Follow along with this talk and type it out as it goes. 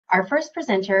Our first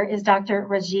presenter is Dr.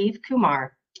 Rajeev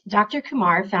Kumar. Dr.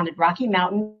 Kumar founded Rocky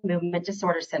Mountain Movement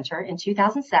Disorder Center in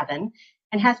 2007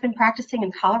 and has been practicing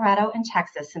in Colorado and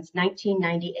Texas since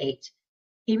 1998.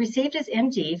 He received his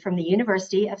MD from the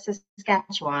University of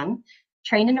Saskatchewan,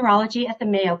 trained in neurology at the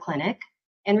Mayo Clinic,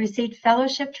 and received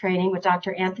fellowship training with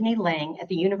Dr. Anthony Lang at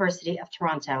the University of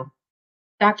Toronto.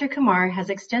 Dr. Kumar has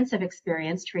extensive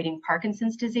experience treating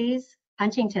Parkinson's disease,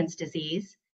 Huntington's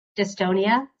disease,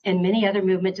 dystonia, and many other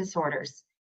movement disorders,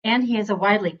 and he is a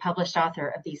widely published author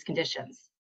of these conditions.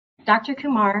 Dr.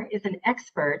 Kumar is an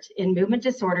expert in movement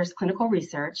disorders clinical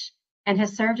research and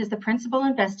has served as the principal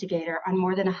investigator on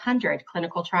more than 100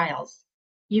 clinical trials.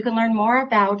 You can learn more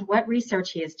about what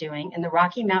research he is doing in the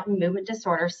Rocky Mountain Movement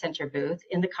Disorder Center booth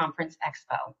in the Conference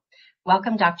Expo.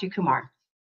 Welcome, Dr. Kumar.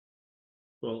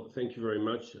 Well, thank you very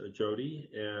much, Jody,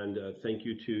 and thank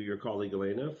you to your colleague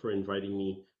Elena for inviting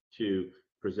me to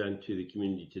present to the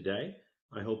community today.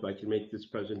 I hope I can make this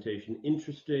presentation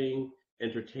interesting,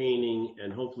 entertaining,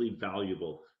 and hopefully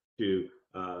valuable to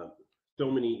so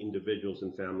many individuals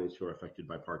and families who are affected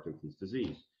by Parkinson's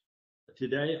disease.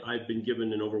 Today, I've been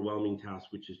given an overwhelming task,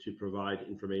 which is to provide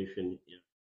information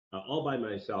all by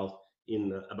myself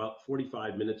in about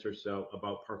 45 minutes or so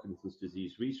about Parkinson's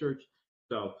disease research.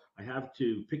 So I have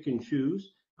to pick and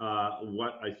choose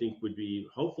what I think would be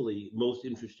hopefully most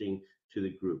interesting to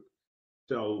the group.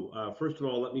 So first of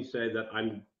all, let me say that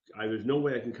there's no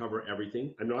way I can cover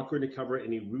everything. I'm not going to cover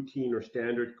any routine or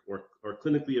standard or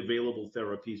clinically available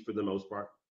therapies for the most part.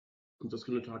 I'm just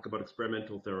going to talk about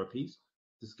experimental therapies.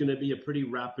 This is going to be a pretty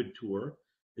rapid tour.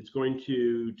 I'm going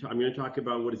to talk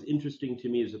about what is interesting to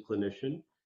me as a clinician.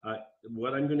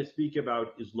 What I'm going to speak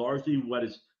about is largely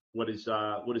what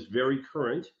is very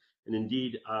current, and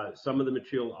indeed some of the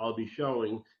material I'll be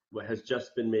showing what has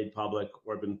just been made public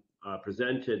or been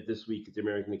presented this week at the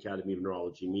American Academy of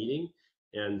Neurology meeting.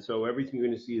 And so everything you're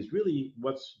going to see is really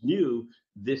what's new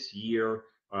this year,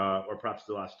 or perhaps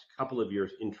the last couple of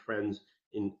years, in trends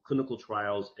in clinical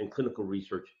trials and clinical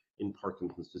research in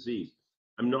Parkinson's disease.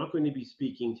 I'm not going to be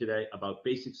speaking today about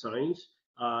basic science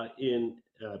in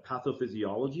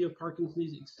pathophysiology of Parkinson's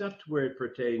disease, except where it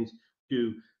pertains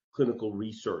to clinical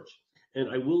research. And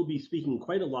I will be speaking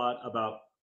quite a lot about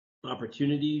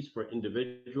opportunities for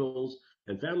individuals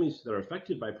and families that are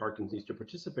affected by Parkinson's disease to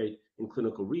participate in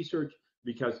clinical research,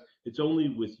 because it's only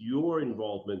with your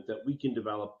involvement that we can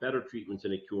develop better treatments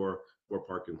and a cure for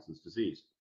Parkinson's disease.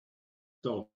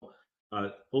 So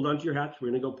hold on to your hats. We're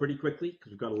going to go pretty quickly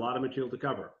because we've got a lot of material to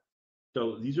cover.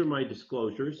 So these are my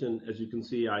disclosures, and as you can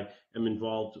see, I am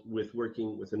involved with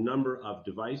working with a number of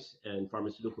device and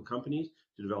pharmaceutical companies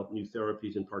to develop new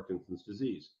therapies in Parkinson's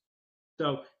disease.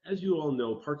 So as you all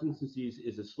know, Parkinson's disease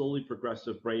is a slowly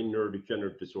progressive brain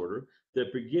neurodegenerative disorder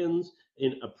that begins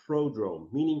in a prodrome,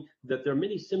 meaning that there are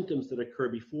many symptoms that occur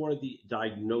before the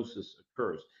diagnosis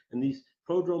occurs. And these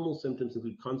prodromal symptoms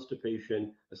include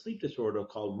constipation, a sleep disorder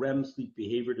called REM sleep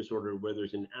behavior disorder, where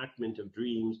there's enactment of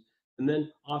dreams, and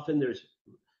then often there's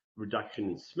reduction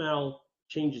in smell,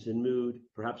 changes in mood,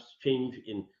 perhaps change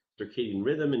in circadian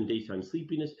rhythm and daytime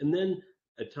sleepiness, and then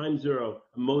at time zero,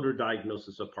 a motor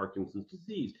diagnosis of Parkinson's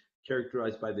disease,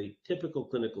 characterized by the typical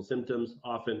clinical symptoms,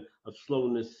 often of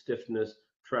slowness, stiffness,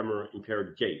 tremor,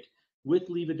 impaired gait. With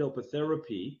levodopa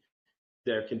therapy,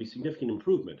 there can be significant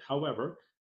improvement. However,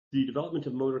 the development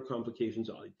of motor complications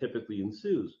typically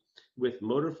ensues, with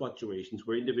motor fluctuations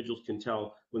where individuals can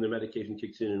tell when their medication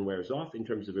kicks in and wears off in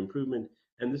terms of improvement,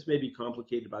 and this may be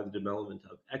complicated by the development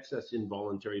of excess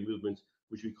involuntary movements,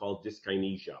 which we call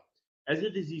dyskinesia. As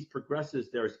the disease progresses,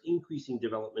 there is increasing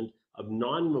development of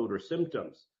non-motor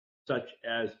symptoms, such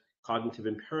as cognitive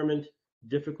impairment,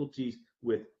 difficulties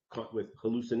with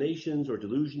hallucinations or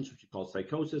delusions, which we call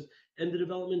psychosis, and the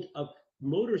development of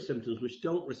motor symptoms which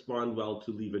don't respond well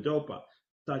to levodopa,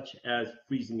 such as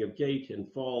freezing of gait and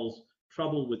falls,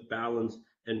 trouble with balance,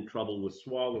 and trouble with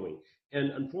swallowing.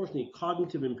 And unfortunately,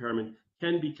 cognitive impairment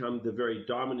can become the very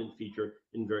dominant feature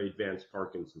in very advanced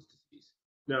Parkinson's disease.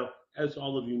 Now, as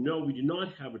all of you know, we do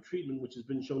not have a treatment which has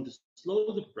been shown to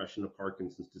slow the progression of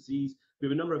Parkinson's disease. We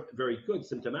have a number of very good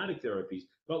symptomatic therapies,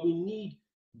 but we need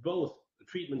both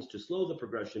treatments to slow the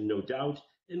progression, no doubt,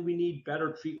 and we need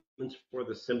better treatments for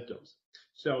the symptoms.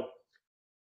 So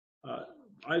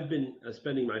I've been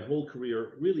spending my whole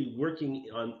career really working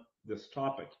on this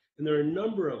topic, and there are a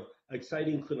number of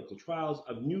exciting clinical trials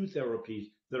of new therapies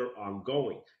that are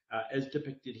ongoing, as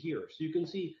depicted here. So you can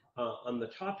see on the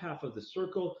top half of the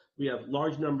circle, we have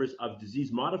large numbers of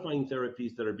disease-modifying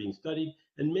therapies that are being studied,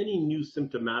 and many new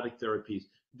symptomatic therapies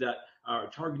that are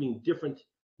targeting different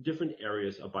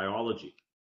areas of biology.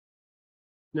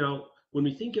 Now, when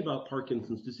we think about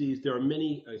Parkinson's disease, there are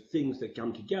many things that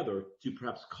come together to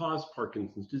perhaps cause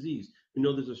Parkinson's disease. We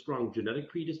know there's a strong genetic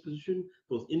predisposition,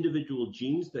 both individual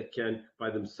genes that can by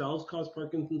themselves cause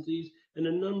Parkinson's disease, and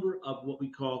a number of what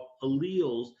we call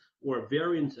alleles or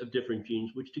variants of different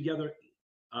genes, which together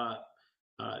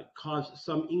cause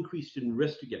some increase in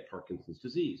risk to get Parkinson's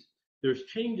disease. There's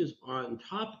changes on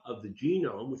top of the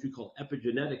genome, which we call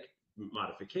epigenetic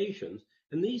modifications,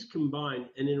 and these combine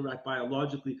and interact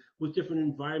biologically with different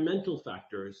environmental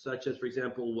factors, such as, for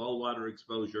example, well water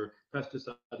exposure,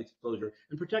 pesticide exposure,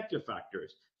 and protective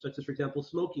factors, such as, for example,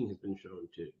 smoking has been shown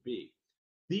to be.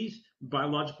 These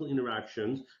biological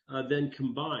interactions then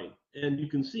combine, and you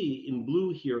can see in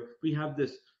blue here, we have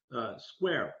this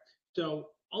square. So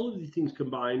all of these things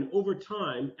combine over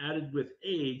time, added with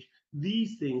age,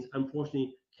 these things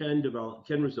unfortunately can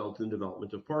result in the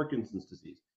development of Parkinson's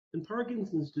disease. And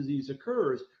Parkinson's disease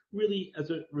occurs really as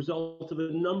a result of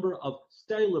a number of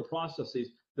cellular processes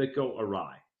that go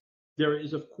awry. There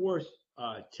is, of course,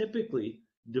 typically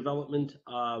development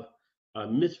of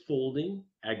misfolding,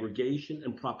 aggregation,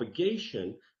 and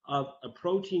propagation of a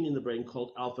protein in the brain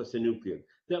called alpha-synuclein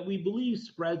that we believe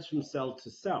spreads from cell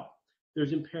to cell.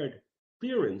 There's impaired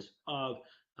clearance of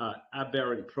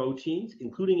aberrant proteins,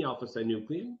 including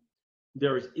alpha-synuclein.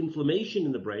 There is inflammation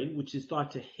in the brain, which is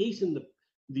thought to hasten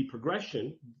the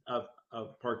progression of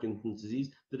Parkinson's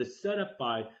disease that is set up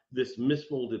by this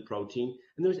misfolded protein.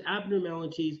 And there's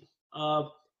abnormalities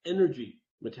of energy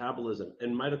metabolism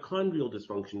and mitochondrial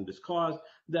dysfunction that's caused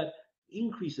that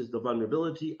increases the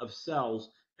vulnerability of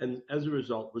cells and as a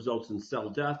result results in cell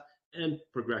death and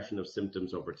progression of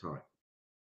symptoms over time.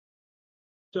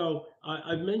 So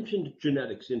I've mentioned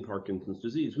genetics in Parkinson's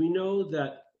disease. We know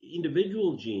that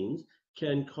individual genes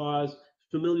can cause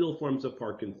familial forms of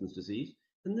Parkinson's disease,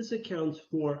 and this accounts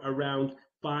for around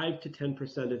 5 to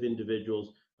 10% of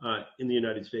individuals in the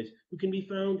United States who can be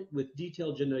found with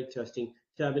detailed genetic testing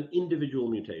to have an individual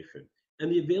mutation.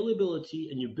 And the availability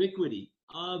and ubiquity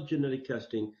of genetic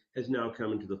testing has now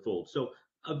come into the fold. So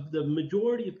of the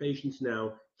majority of patients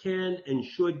now can and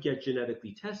should get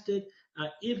genetically tested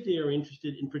if they are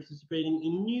interested in participating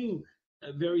in new,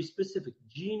 very specific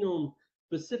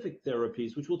genome-specific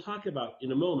therapies, which we'll talk about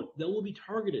in a moment, that will be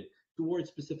targeted towards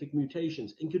specific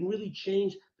mutations and can really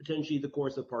change potentially the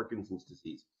course of Parkinson's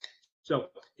disease. So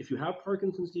if you have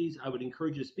Parkinson's disease, I would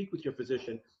encourage you to speak with your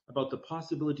physician about the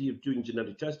possibility of doing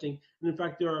genetic testing. And in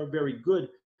fact, there are very good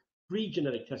free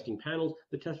genetic testing panels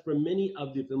that test for many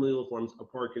of the familial forms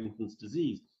of Parkinson's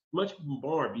disease, much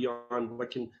more beyond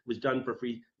what was done for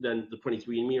free than the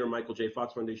 23andMe or Michael J.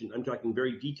 Fox Foundation. I'm talking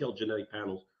very detailed genetic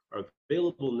panels are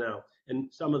available now,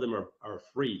 and some of them are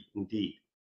free indeed.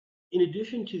 In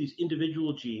addition to these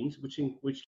individual genes, which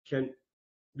can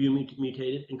be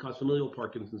mutated and cause familial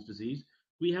Parkinson's disease,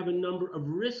 we have a number of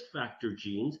risk factor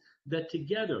genes that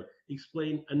together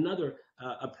explain another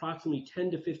approximately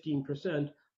 10 to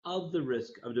 15% of the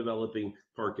risk of developing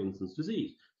Parkinson's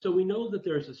disease. So we know that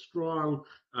there's a strong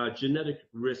genetic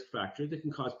risk factor that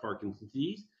can cause Parkinson's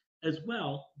disease. As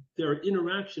well, there are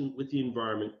interaction with the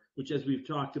environment, which, as we've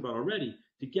talked about already,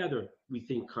 together we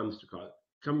think comes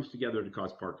together to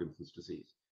cause Parkinson's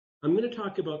disease. I'm going to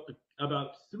talk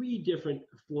about 3 different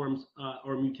forms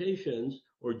or mutations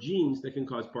or genes that can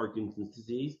cause Parkinson's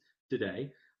disease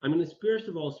today. I'm going to first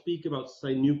of all speak about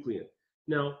synuclein.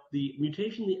 Now, the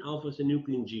mutation in the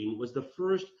alpha-synuclein gene was the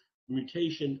first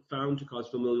mutation found to cause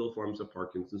familial forms of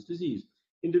Parkinson's disease.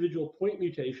 Individual point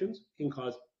mutations can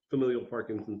cause familial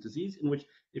Parkinson's disease, in which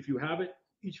if you have it,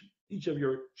 each of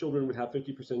your children would have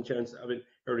 50% chance of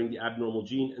inheriting the abnormal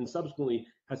gene, and subsequently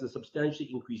has a substantially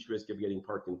increased risk of getting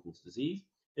Parkinson's disease.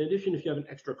 In addition, if you have an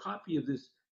extra copy of this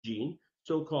gene,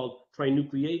 so-called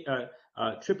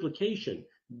triplication,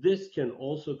 this can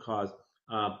also cause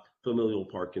familial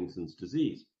Parkinson's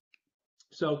disease.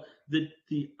 So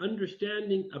the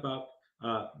understanding about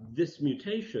this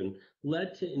mutation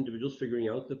led to individuals figuring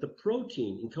out that the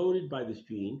protein encoded by this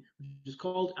gene, which is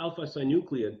called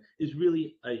alpha-synuclein, is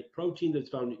really a protein that's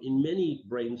found in many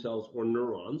brain cells or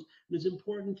neurons, and is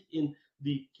important in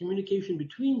the communication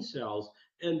between cells,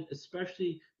 and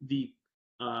especially the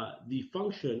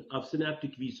function of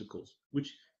synaptic vesicles,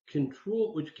 which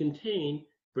contain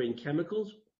brain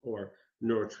chemicals or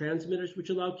neurotransmitters, which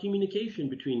allow communication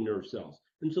between nerve cells.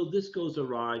 And so this goes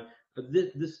awry.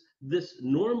 This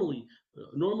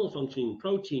normal functioning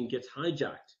protein gets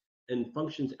hijacked and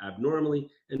functions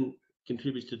abnormally and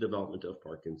contributes to development of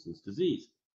Parkinson's disease.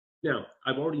 Now,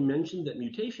 I've already mentioned that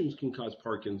mutations can cause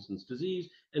Parkinson's disease,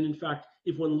 and in fact,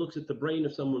 if one looks at the brain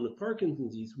of someone with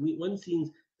Parkinson's disease, one sees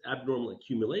abnormal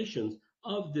accumulations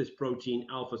of this protein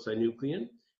alpha-synuclein,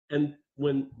 and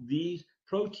when these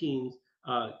proteins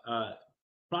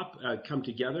come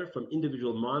together from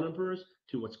individual monomers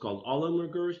to what's called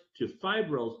oligomers to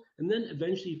fibrils, and then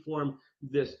eventually form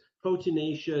this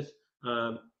proteinaceous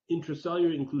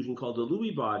intracellular inclusion called the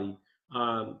Lewy body.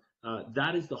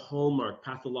 That is the hallmark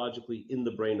pathologically in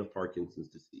the brain of Parkinson's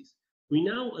disease. We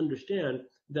now understand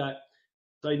that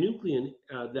synuclein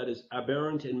that is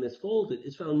aberrant and misfolded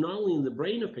is found not only in the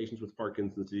brain of patients with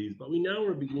Parkinson's disease, but we now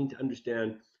are beginning to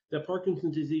understand that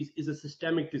Parkinson's disease is a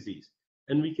systemic disease.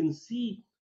 And we can see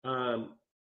abnormal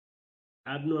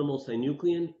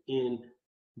synuclein in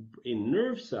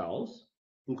nerve cells,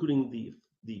 including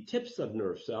the tips of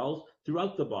nerve cells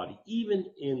throughout the body, even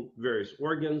in various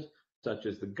organs such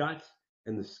as the gut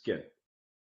and the skin.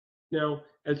 Now,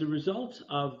 as a result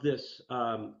of this,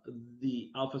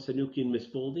 the alpha-synuclein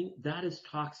misfolding, that is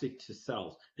toxic to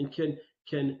cells and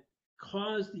can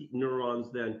cause the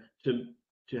neurons then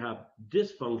to have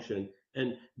dysfunction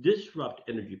and disrupt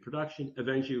energy production,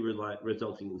 eventually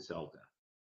resulting in cell death.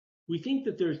 We think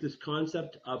that there's this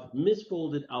concept of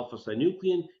misfolded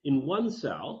alpha-synuclein in one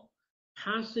cell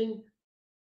passing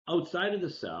outside of the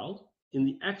cell in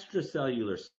the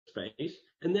extracellular space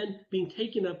and then being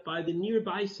taken up by the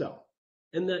nearby cell.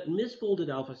 And that misfolded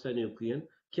alpha-synuclein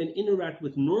can interact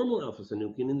with normal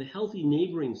alpha-synuclein in the healthy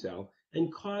neighboring cell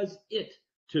and cause it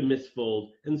to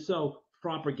misfold and so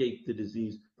propagate the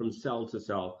disease from cell to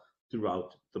cell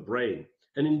throughout the brain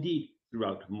and indeed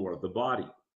throughout more of the body.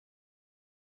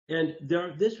 And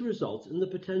this results in the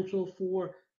potential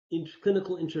for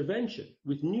clinical intervention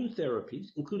with new therapies,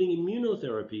 including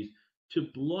immunotherapies, to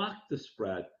block the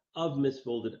spread of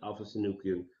misfolded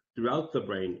alpha-synuclein throughout the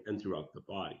brain and throughout the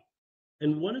body.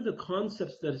 And one of the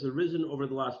concepts that has arisen over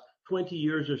the last 20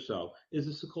 years or so is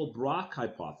the so-called Brock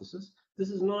hypothesis. This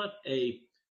is not a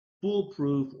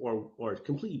foolproof or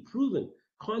completely proven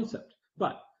concept,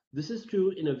 but this is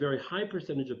true in a very high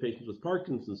percentage of patients with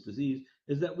Parkinson's disease,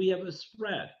 is that we have a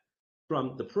spread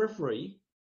from the periphery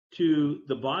to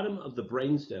the bottom of the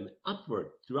brainstem, upward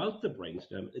throughout the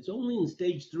brainstem. It's only in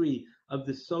stage 3 of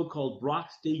this so-called Brock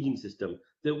staging system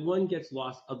that one gets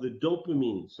loss of the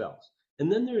dopamine cells. And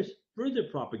then there's further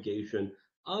propagation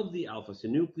of the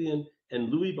alpha-synuclein and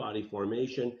Lewy body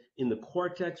formation in the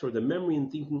cortex or the memory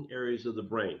and thinking areas of the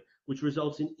brain, which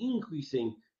results in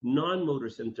increasing non-motor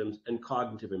symptoms and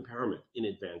cognitive impairment in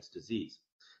advanced disease.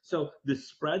 So the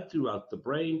spread throughout the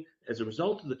brain as a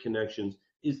result of the connections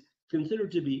is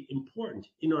considered to be important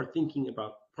in our thinking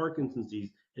about Parkinson's disease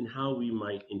and how we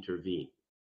might intervene.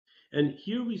 And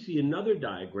here we see another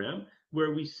diagram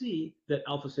where we see that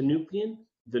alpha-synuclein,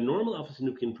 the normal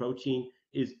alpha-synuclein protein,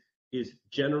 is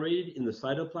generated in the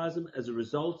cytoplasm as a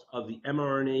result of the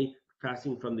mRNA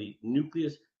passing from the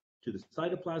nucleus to the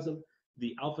cytoplasm.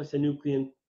 The alpha-synuclein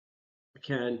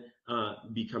can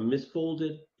become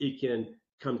misfolded. It can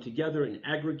come together and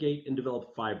aggregate and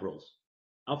develop fibrils.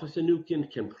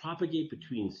 Alpha-synuclein can propagate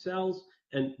between cells,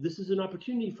 and this is an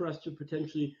opportunity for us to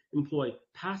potentially employ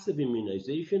passive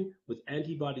immunization with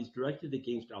antibodies directed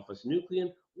against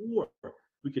alpha-synuclein, or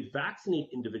we could vaccinate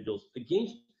individuals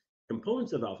against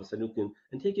components of alpha-synuclein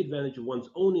and take advantage of one's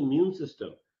own immune system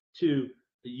to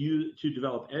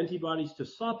develop antibodies to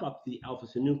sop up the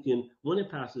alpha-synuclein when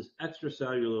it passes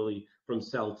extracellularly from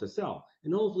cell to cell,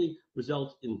 and hopefully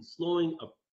result in slowing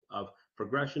of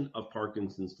progression of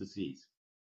Parkinson's disease.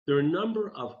 There are a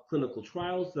number of clinical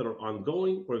trials that are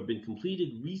ongoing or have been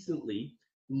completed recently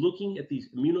looking at these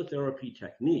immunotherapy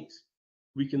techniques.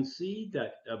 We can see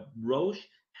that Roche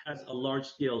has a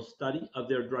large-scale study of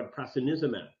their drug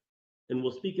prasinezumab, and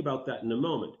we'll speak about that in a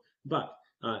moment. But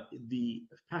the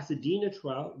Pasadena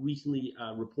trial recently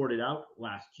reported out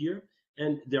last year,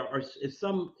 and there is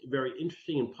some very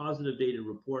interesting and positive data to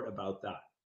report about that.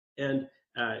 And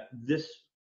this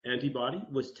antibody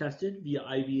was tested via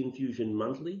IV infusion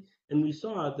monthly, and we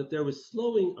saw that there was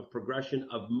slowing of progression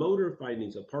of motor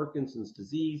findings of Parkinson's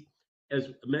disease as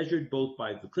measured both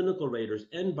by the clinical raters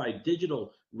and by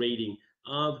digital rating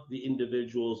of the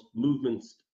individual's movement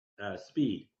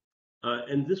speed.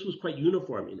 And this was quite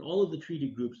uniform. In all of the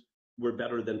treated groups were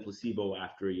better than placebo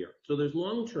after a year. So there's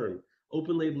long-term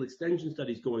open label extension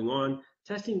studies going on,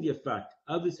 testing the effect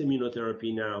of this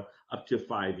immunotherapy now up to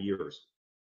 5 years.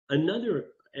 Another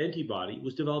antibody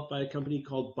was developed by a company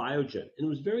called Biogen, and it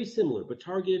was very similar, but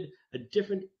targeted a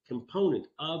different component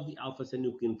of the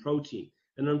alpha-synuclein protein.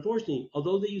 And unfortunately,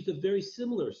 although they used a very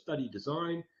similar study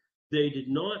design, they did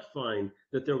not find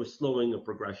that there was slowing of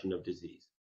progression of disease.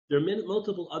 There are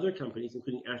multiple other companies,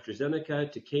 including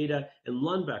AstraZeneca, Takeda, and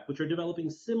Lundbeck, which are developing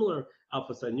similar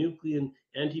alpha-synuclein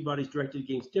antibodies directed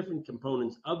against different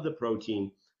components of the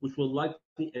protein, which will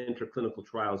likely enter clinical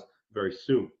trials very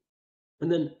soon.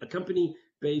 And then a company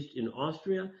based in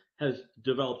Austria has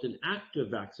developed an active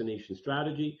vaccination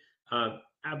strategy,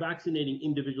 vaccinating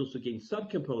individuals against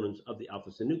subcomponents of the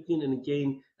alpha-synuclein. And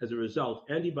again, as a result,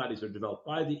 antibodies are developed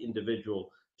by the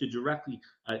individual to directly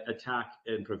attack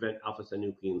and prevent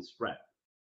alpha-synuclein spread.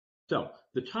 So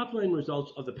the top line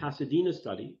results of the Pasadena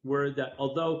study were that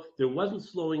although there wasn't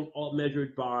slowing all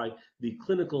measured by the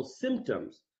clinical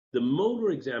symptoms, the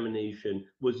motor examination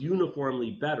was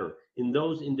uniformly better in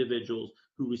those individuals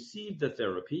who received the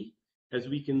therapy, as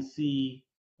we can see,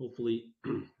 hopefully,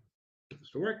 this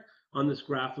to work, on this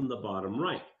graph on the bottom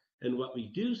right. And what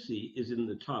we do see is in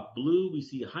the top blue, we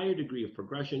see a higher degree of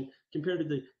progression compared to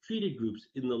the treated groups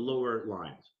in the lower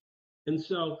lines. And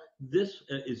so this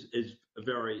is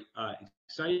very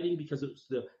exciting because it's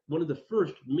one of the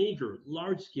first major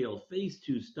large-scale phase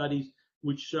 2 studies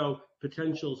which show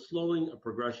potential slowing of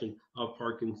progression of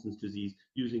Parkinson's disease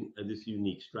using this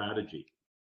unique strategy.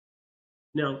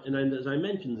 Now, and as I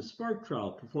mentioned, the SPARK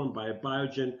trial performed by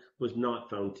Biogen was not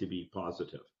found to be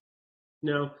positive.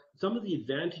 Now, some of the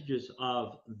advantages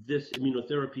of this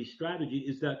immunotherapy strategy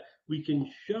is that we can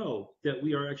show that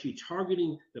we are actually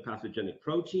targeting the pathogenic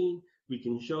protein. We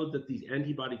can show that these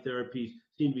antibody therapies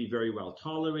seem to be very well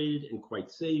tolerated and quite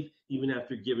safe, even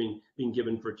after being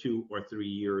given for 2 or 3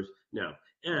 years now.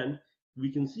 And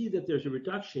we can see that there's a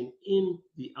reduction in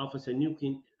the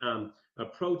alpha-synuclein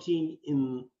protein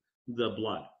in the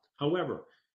blood. However,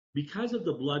 because of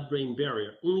the blood-brain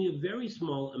barrier, only a very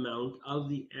small amount of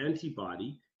the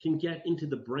antibody can get into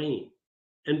the brain.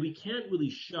 And we can't really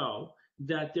show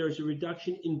that there's a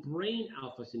reduction in brain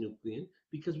alpha-synuclein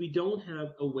because we don't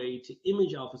have a way to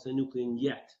image alpha-synuclein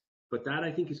yet. But that,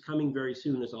 I think, is coming very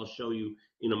soon, as I'll show you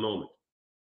in a moment.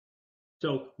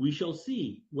 So we shall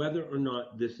see whether or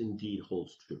not this indeed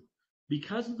holds true.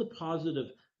 Because of the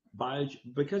positive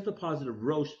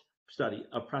Roche study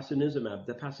of prasinezumab,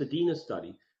 the Pasadena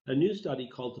study, a new study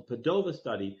called the Padova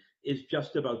study is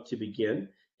just about to begin.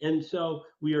 And so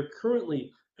we are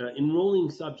currently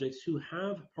enrolling subjects who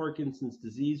have Parkinson's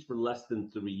disease for less than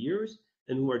 3 years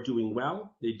and who are doing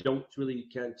well. They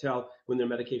can't tell when their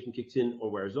medication kicks in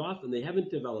or wears off, and they haven't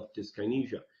developed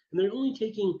dyskinesia. And they're only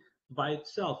taking by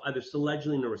itself either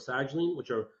selegiline or rasagiline,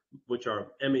 which are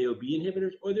MAOB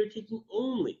inhibitors, or they're taking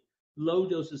only low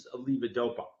doses of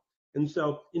levodopa. And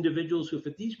so individuals who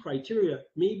fit these criteria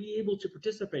may be able to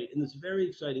participate in this very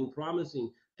exciting, promising,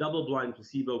 double-blind,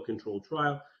 placebo-controlled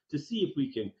trial to see if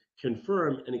we can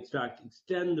confirm and in fact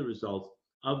extend the results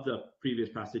of the previous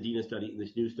Pasadena study in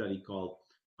this new study called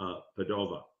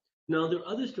Padova. Now, there are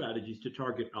other strategies to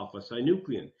target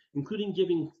alpha-synuclein, including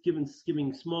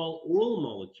giving small oral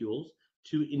molecules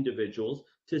to individuals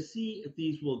to see if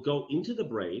these will go into the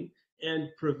brain and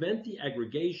prevent the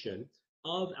aggregation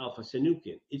of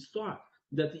alpha-synuclein. It's thought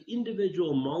that the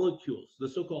individual molecules, the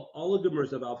so-called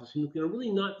oligomers of alpha-synuclein, are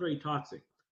really not very toxic.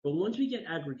 But once we get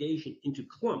aggregation into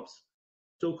clumps,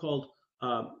 so-called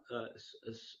from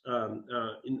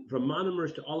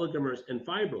monomers to oligomers and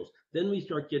fibrils, then we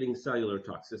start getting cellular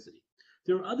toxicity.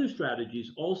 There are other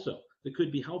strategies also that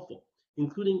could be helpful,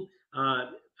 including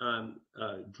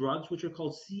drugs which are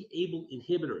called c-Abl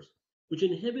inhibitors, which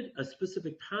inhibit a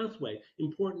specific pathway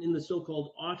important in the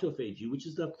so-called autophagy, which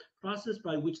is the process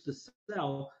by which the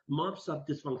cell mops up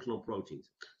dysfunctional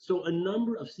proteins. So a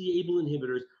number of c-Abl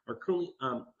inhibitors are currently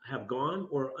have gone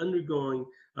or are undergoing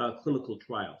clinical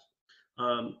trials.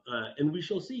 And we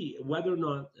shall see whether or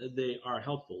not they are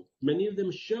helpful. Many of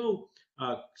them show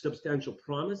substantial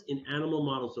promise in animal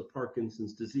models of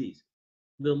Parkinson's disease.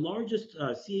 The largest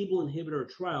c-Abl inhibitor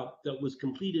trial that was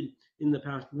completed in the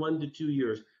past 1 to 2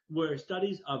 years were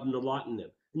studies of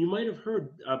nilotinib. And you might have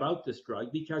heard about this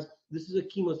drug because this is a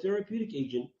chemotherapeutic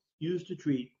agent used to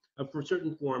treat for a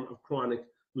certain form of chronic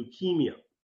leukemia.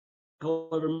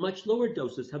 However, much lower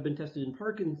doses have been tested in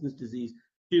Parkinson's disease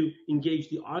to engage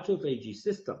the autophagy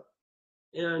system.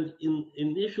 And in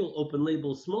initial open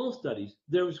label small studies,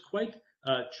 there was quite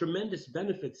tremendous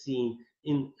benefit seen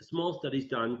in small studies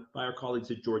done by our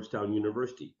colleagues at Georgetown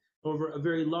University. However, a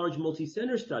very large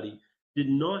multi-center study did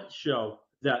not show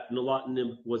that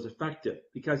nilotinib was effective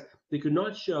because they could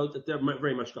not show that they're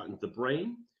very much got into the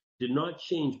brain, did not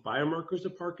change biomarkers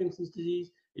of Parkinson's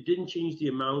disease, it didn't change the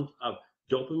amount of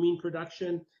dopamine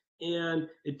production, and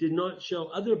it did not show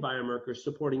other biomarkers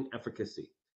supporting efficacy,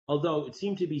 although it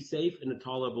seemed to be safe and a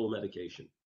tolerable medication.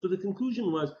 So the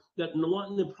conclusion was that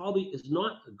nilotinib probably is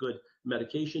not a good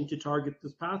medication to target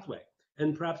this pathway,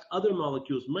 and perhaps other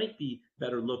molecules might be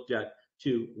better looked at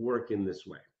to work in this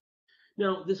way.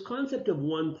 Now, this concept of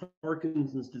one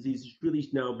Parkinson's disease is really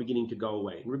now beginning to go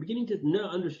away. And we're beginning to now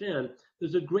understand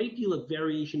there's a great deal of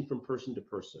variation from person to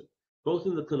person. both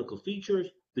in the clinical features,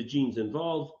 the genes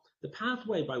involved, the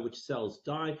pathway by which cells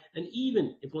die, and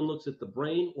even if one looks at the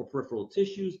brain or peripheral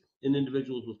tissues in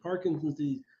individuals with Parkinson's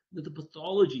disease, that the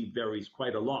pathology varies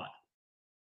quite a lot.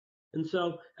 And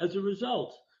so as a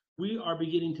result, we are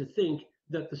beginning to think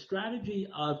that the strategy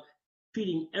of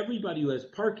treating everybody who has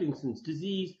Parkinson's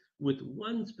disease with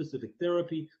one specific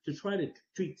therapy to try to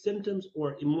treat symptoms,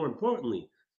 or more importantly,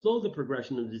 slow the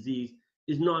progression of disease,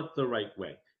 is not the right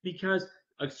way, because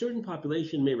a certain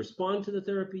population may respond to the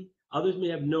therapy, others may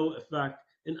have no effect,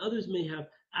 and others may have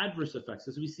adverse effects,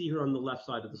 as we see here on the left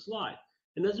side of the slide.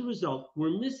 And as a result,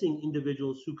 we're missing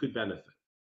individuals who could benefit.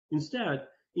 Instead,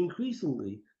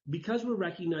 increasingly, because we're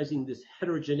recognizing this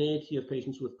heterogeneity of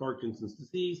patients with Parkinson's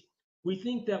disease, we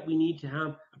think that we need to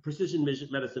have a precision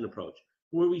medicine approach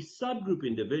where we subgroup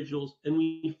individuals and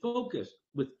we focus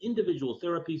with individual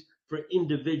therapies for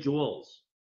individuals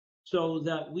so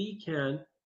that we can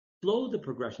slow the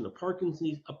progression of Parkinson's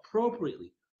disease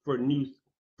appropriately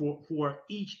for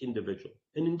each individual.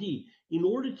 And indeed, in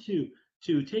order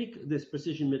to take this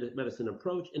precision medicine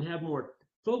approach and have more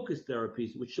focused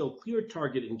therapies which show clear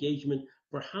target engagement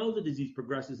for how the disease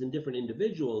progresses in different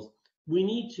individuals, we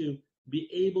need to be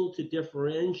able to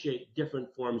differentiate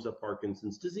different forms of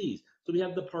Parkinson's disease. So we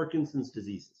have the Parkinson's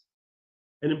diseases.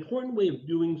 An important way of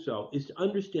doing so is to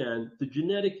understand the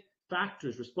genetic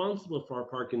factors responsible for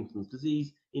Parkinson's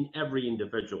disease in every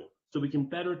individual, so we can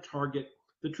better target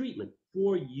the treatment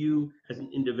for you as an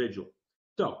individual.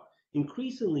 So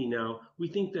increasingly now, we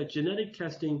think that genetic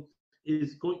testing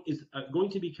is going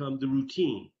to become the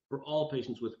routine for all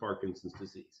patients with Parkinson's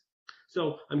disease.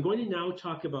 So I'm going to now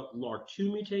talk about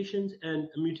LRRK2 mutations and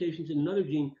mutations in another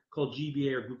gene called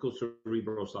GBA, or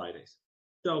glucocerebrosidase.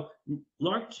 So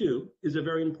LRRK2 is a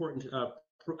very important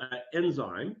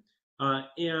enzyme,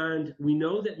 and we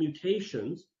know that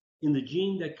mutations in the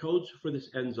gene that codes for this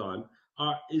enzyme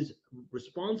is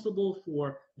responsible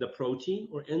for the protein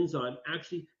or enzyme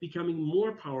actually becoming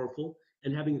more powerful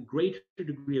and having a greater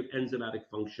degree of enzymatic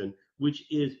function, which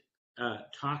is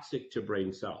toxic to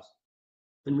brain cells.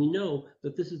 And we know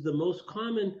that this is the most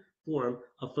common form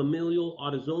of familial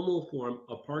autosomal form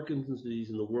of Parkinson's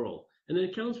disease in the world. And it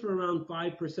accounts for around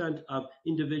 5% of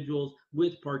individuals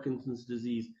with Parkinson's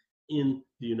disease in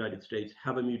the United States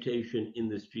have a mutation in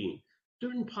this gene.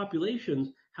 Certain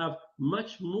populations have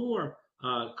much more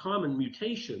common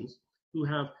mutations who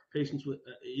have patients with,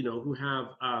 who have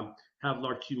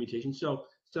LRRK2 mutations.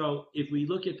 So if we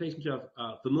look at patients who have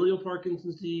familial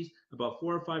Parkinson's disease, about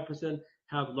 4 or 5%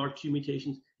 have LRRK2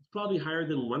 mutations. It's probably higher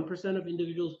than 1% of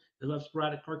individuals who have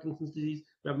sporadic Parkinson's disease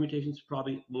who have mutations,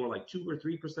 probably more like 2 or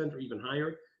 3% or even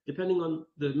higher, depending on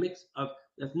the mix of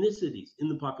ethnicities in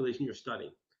the population you're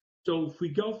studying. So if we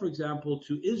go, for example,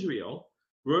 to Israel,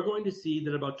 we're going to see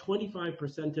that about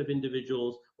 25% of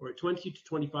individuals, or 20 to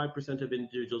 25% of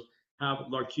individuals, have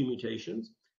LRRK2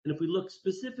 mutations. And if we look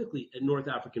specifically at North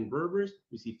African Berbers,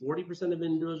 we see 40% of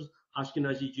individuals,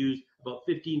 Ashkenazi Jews, about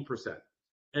 15%.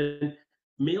 And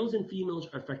males and females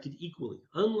are affected equally.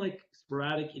 Unlike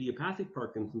sporadic idiopathic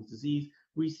Parkinson's disease,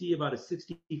 we see about a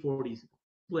 60-40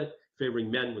 split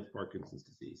favoring men with Parkinson's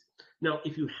disease. Now,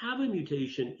 if you have a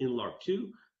mutation in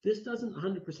LRRK2, this doesn't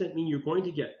 100% mean you're going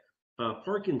to get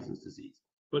Parkinson's disease,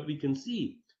 but we can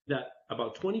see that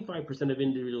about 25% of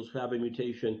individuals who have a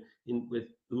mutation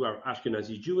who are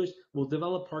Ashkenazi Jewish will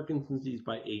develop Parkinson's disease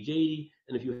by age 80,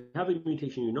 and if you have a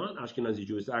mutation you're not Ashkenazi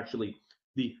Jewish, actually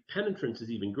the penetrance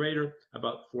is even greater,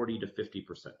 about 40 to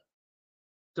 50%.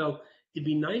 So it'd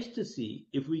be nice to see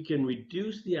if we can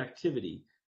reduce the activity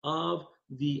of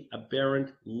the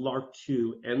aberrant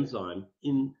LRRK2 enzyme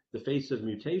in the face of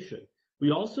mutation.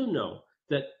 We also know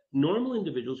that normal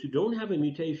individuals who don't have a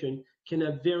mutation can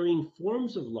have varying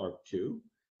forms of LRRK2,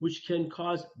 which can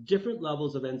cause different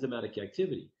levels of enzymatic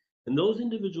activity. And those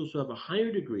individuals who have a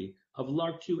higher degree of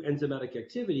LRRK2 enzymatic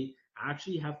activity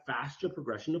actually have faster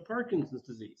progression of Parkinson's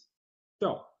disease.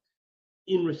 So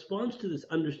in response to this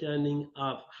understanding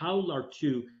of how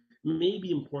LRRK2 may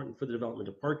be important for the development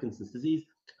of Parkinson's disease,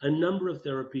 a number of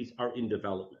therapies are in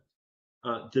development.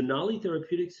 Denali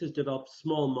Therapeutics has developed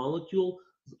small molecule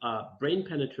brain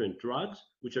penetrant drugs,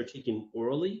 which are taken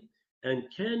orally and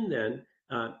can then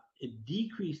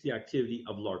decrease the activity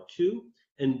of LRRK2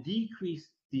 and decrease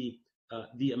the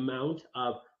amount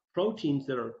of proteins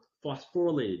that are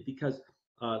phosphorylated, because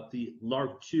the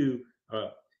LRRK2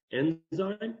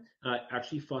 enzyme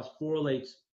actually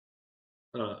phosphorylates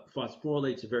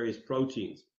various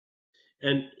proteins.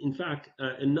 And in fact,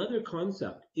 another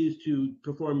concept is to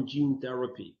perform gene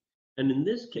therapy. And in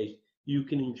this case, you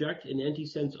can inject an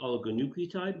antisense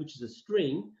oligonucleotide, which is a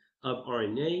string of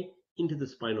RNA, into the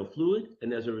spinal fluid,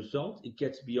 and as a result, it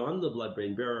gets beyond the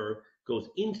blood-brain barrier, goes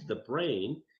into the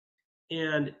brain,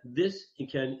 and this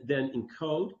can then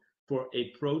encode for a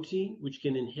protein which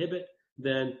can inhibit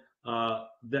or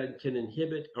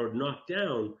knock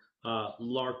down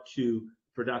LRRK2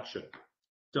 production.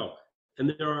 So,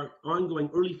 and there are ongoing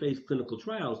early phase clinical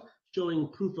trials showing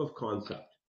proof of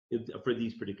concept for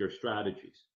these particular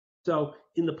strategies. So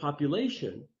in the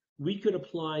population, we could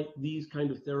apply these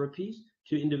kind of therapies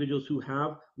to individuals who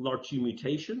have LRRK2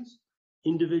 mutations,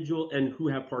 and who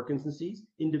have Parkinson's disease,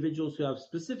 individuals who have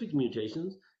specific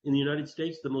mutations. In the United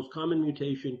States, the most common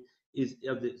mutation is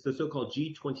the so-called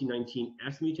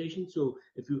G2019S mutation. So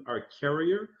if you are a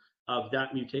carrier of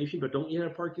that mutation but don't yet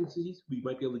have Parkinson's disease, we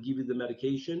might be able to give you the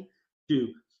medication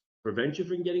to prevent you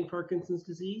from getting Parkinson's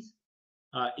disease.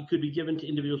 It could be given to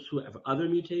individuals who have other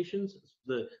mutations,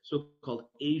 the so-called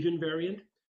Asian variant.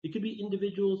 It could be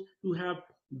individuals who have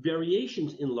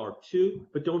variations in LRRK2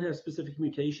 but don't have specific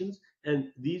mutations,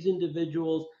 and these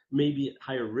individuals may be at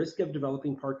higher risk of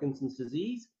developing Parkinson's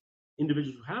disease.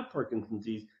 Individuals who have Parkinson's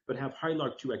disease but have high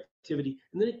LRRK2 activity,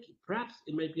 and then perhaps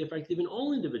it might be effective in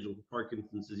all individuals with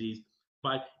Parkinson's disease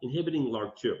by inhibiting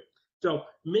LRRK2. So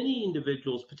many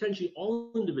individuals, potentially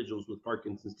all individuals with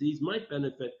Parkinson's disease, might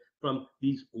benefit from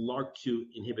these LRRK2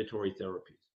 inhibitory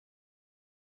therapies.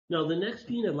 Now, the next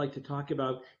gene I'd like to talk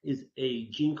about is a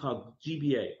gene called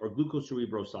GBA, or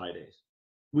glucocerebrosidase.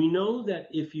 We know that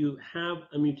if you have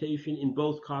a mutation in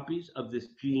both copies of this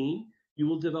gene, you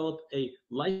will develop a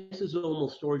lysosomal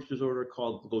storage disorder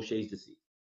called Gaucher's disease.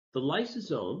 The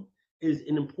lysosome is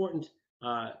an important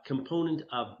component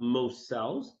of most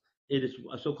cells. It is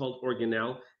a so-called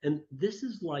organelle, and this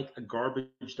is like a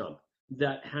garbage dump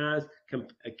that has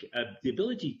the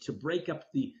ability to break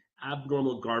up the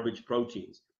abnormal garbage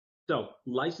proteins. So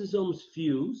lysosomes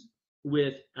fuse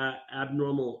with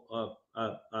abnormal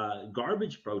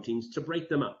garbage proteins to break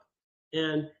them up.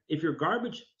 And if your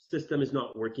garbage system is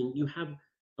not working, you have,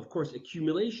 of course,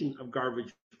 accumulation of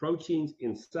garbage proteins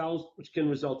in cells, which can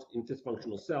result in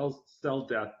dysfunctional cells, cell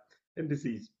death, and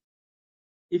disease.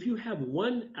 If you have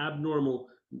one abnormal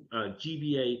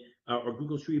GBA or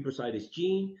glucocerebrosidase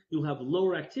gene, you'll have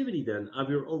lower activity then of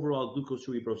your overall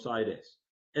glucocerebrosidase.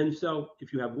 And so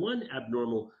if you have one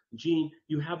abnormal gene,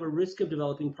 you have a risk of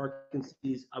developing Parkinson's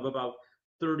disease of about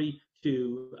 30%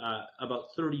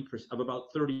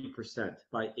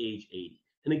 by age 80.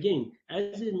 And again,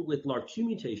 as in with LRRK2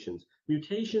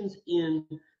 mutations in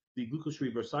the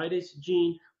glucocerebrosidase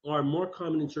gene are more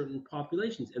common in certain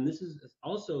populations. And this is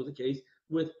also the case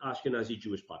with Ashkenazi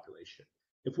Jewish population.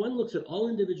 If one looks at all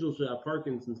individuals who have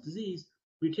Parkinson's disease,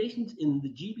 mutations in the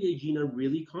GBA gene are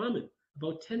really common.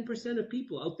 About 10% of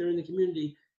people out there in the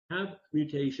community have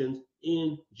mutations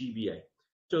in GBA.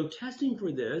 So testing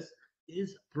for this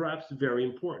is perhaps very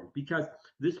important because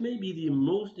this may be the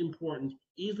most important,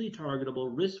 easily targetable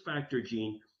risk factor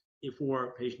gene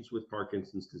for patients with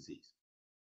Parkinson's disease.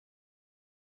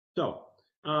 So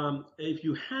if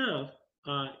you have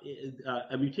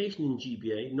a mutation in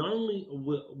GBA, not only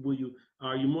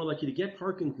are you more likely to get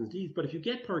Parkinson's disease, but if you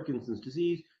get Parkinson's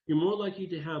disease, you're more likely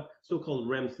to have so-called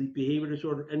REM sleep behavior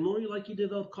disorder and more likely to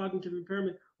develop cognitive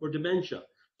impairment or dementia.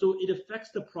 So it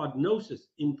affects the prognosis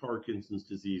in Parkinson's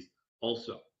disease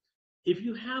also. If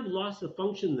you have loss of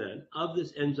function then of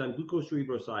this enzyme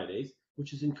glucocerebrosidase,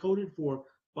 which is encoded for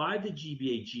by the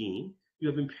GBA gene, you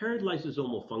have impaired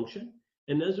lysosomal function,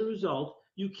 and as a result,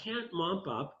 you can't mop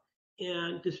up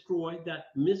and destroy that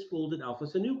misfolded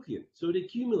alpha-synuclein. So it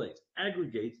accumulates,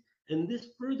 aggregates, and this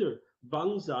further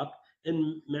bungs up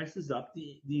and messes up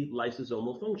the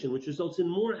lysosomal function, which results in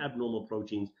more abnormal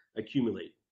proteins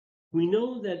accumulating. We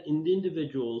know that in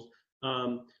individuals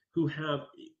who have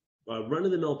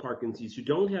run-of-the-mill Parkinson's, who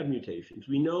don't have mutations,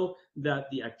 we know that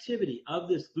the activity of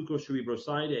this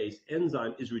glucocerebrosidase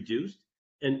enzyme is reduced.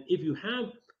 And if you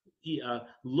have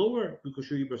lower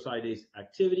glucocerebrosidase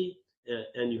activity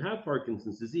and you have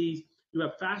Parkinson's disease, you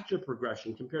have faster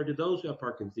progression compared to those who have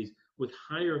Parkinson's disease with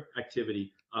higher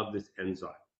activity of this enzyme.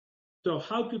 So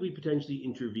how could we potentially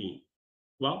intervene?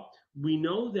 Well, we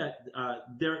know that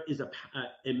there is a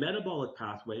metabolic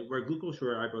pathway where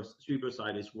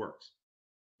glucocerebrosidase works.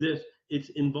 It's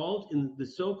involved in the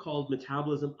so-called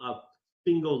metabolism of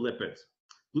sphingolipids.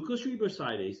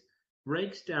 Glucocerebrosidase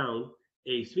breaks down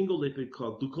a sphingolipid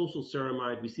called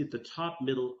glucosylceramide. We see at the top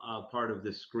middle part of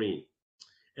this screen.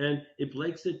 And it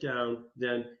breaks it down,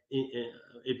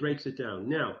 it breaks it down.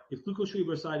 Now, if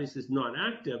glucocerebrosidase is not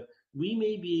active, we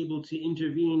may be able to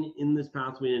intervene in this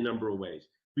pathway in a number of ways.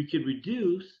 We could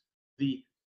reduce the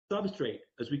substrate,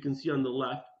 as we can see on the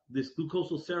left, this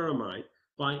glucosylceramide,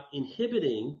 by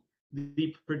inhibiting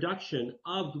the production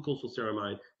of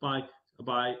glucosylceramide by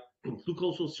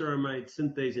glucosylceramide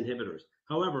synthase inhibitors.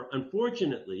 However,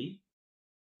 unfortunately,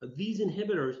 these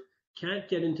inhibitors can't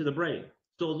get into the brain.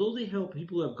 So although they help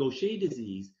people who have Gaucher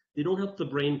disease, they don't help the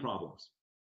brain problems.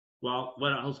 Well,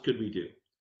 what else could we do?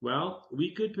 Well,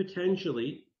 we could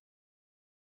potentially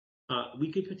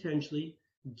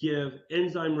give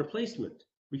enzyme replacement.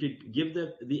 We could give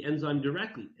the enzyme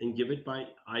directly and give it by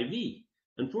IV.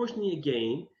 Unfortunately,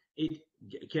 again, it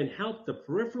can help the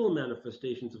peripheral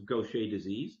manifestations of Gaucher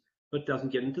disease, but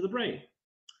doesn't get into the brain.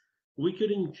 We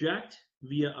could inject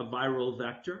via a viral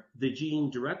vector the gene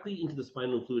directly into the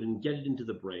spinal fluid and get it into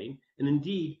the brain, and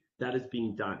indeed, that is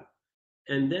being done.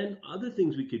 And then other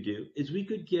things we could do is we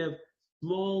could give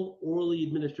small orally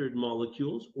administered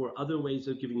molecules or other ways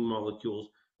of giving molecules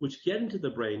which get into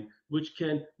the brain, which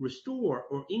can restore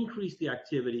or increase the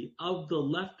activity of the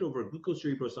leftover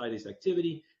glucocerebrosidase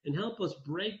activity and help us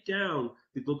break down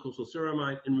the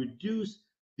glucosylceramide and reduce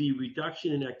the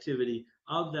reduction in activity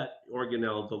of that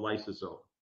organelle, the lysosome.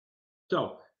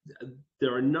 So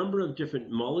there are a number of different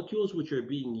molecules which are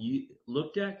being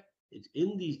looked at. It's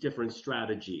in these different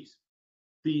strategies.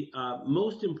 The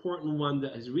most important one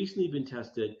that has recently been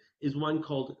tested is one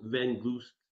called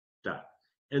venglustat.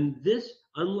 And this,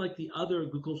 unlike the other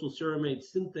glucosylceramide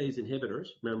synthase inhibitors,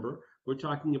 remember, we're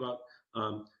talking about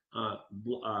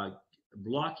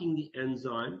blocking the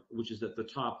enzyme, which is at the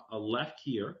top left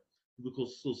here,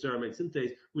 glucosylceramide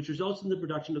synthase, which results in the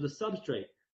production of the substrate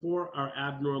for our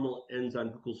abnormal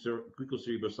enzyme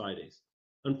glucocerebrosidase.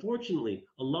 Unfortunately,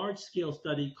 a large-scale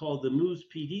study called the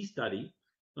MOVE-PD study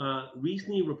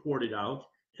recently reported out,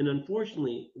 and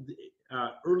unfortunately,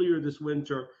 earlier this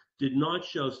winter, did not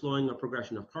show slowing of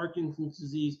progression of Parkinson's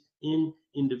disease in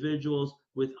individuals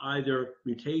with either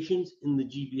mutations in the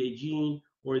GBA gene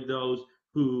or those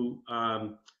who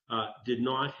did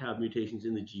not have mutations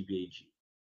in the GBA gene.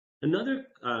 Another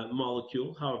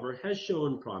molecule, however, has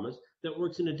shown promise that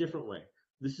works in a different way.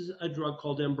 This is a drug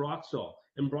called Ambroxol.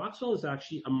 Ambroxol is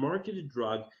actually a marketed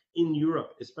drug in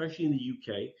Europe, especially in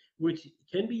the UK, which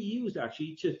can be used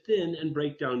actually to thin and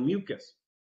break down mucus.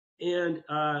 And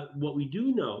what we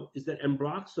do know is that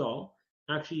Ambroxol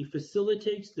actually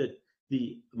facilitates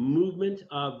the movement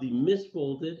of the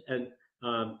misfolded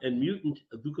and mutant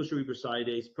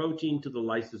glucocerebrosidase protein to the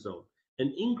lysosome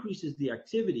and increases the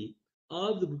activity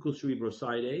of the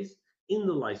glucocerebrosidase in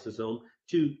the lysosome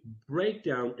to break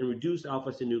down and reduce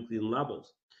alpha-synuclein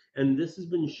levels. And this has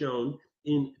been shown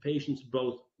in patients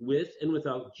both with and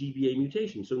without GBA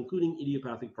mutations, so including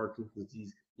idiopathic Parkinson's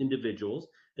disease individuals.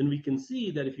 And we can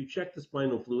see that if you check the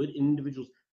spinal fluid in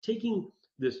individuals taking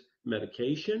this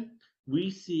medication, we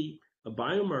see a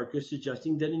biomarker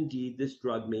suggesting that indeed this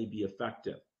drug may be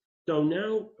effective. So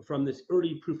now, from this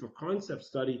early proof of concept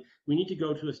study, we need to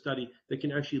go to a study that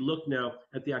can actually look now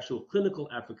at the actual clinical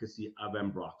efficacy of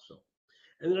Ambroxol.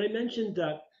 And then I mentioned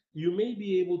that you may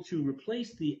be able to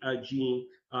replace the gene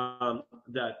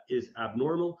that is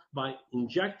abnormal by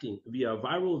injecting via a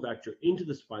viral vector into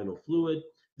the spinal fluid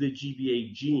the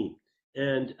GBA gene.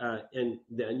 And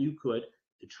then you could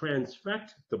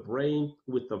transfect the brain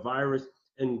with the virus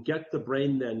and get the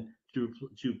brain then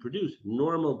to produce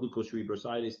normal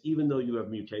glucocerebrosidase, even though you have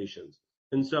mutations.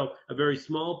 And so a very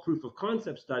small proof of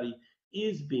concept study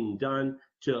is being done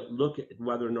to look at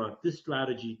whether or not this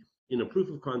strategy in a proof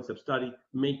of concept study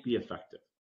may be effective.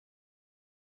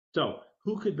 So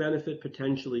who could benefit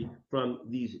potentially from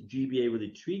these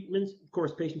GBA-related treatments? Of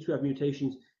course, patients who have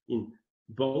mutations in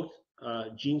both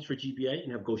genes for GBA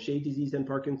and have Gaucher disease and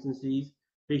Parkinson's disease,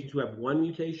 patients who have one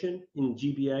mutation in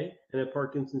GBA and have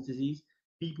Parkinson's disease,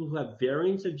 people who have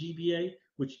variants of GBA,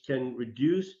 which can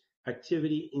reduce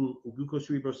activity in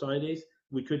glucocerebrosidase,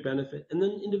 we could benefit, and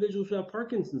then individuals who have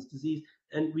Parkinson's disease,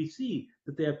 and we see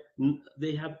that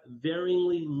they have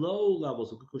varyingly low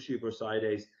levels of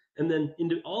glucocerebrosidase, and then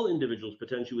all individuals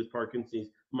potentially with Parkinson's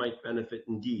disease might benefit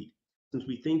indeed, since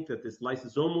we think that this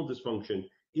lysosomal dysfunction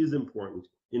is important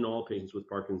in all patients with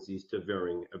Parkinson's disease to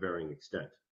a varying extent.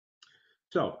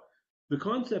 So the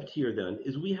concept here then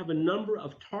is we have a number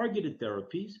of targeted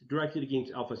therapies directed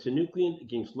against alpha-synuclein,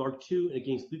 against LRRK2, and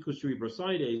against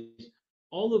glucocerebrosidase,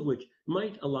 all of which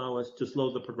might allow us to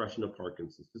slow the progression of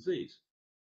Parkinson's disease.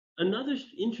 Another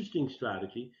interesting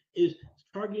strategy is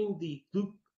targeting the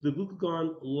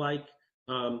glucagon-like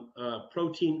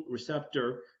protein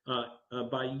receptor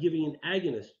by giving an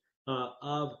agonist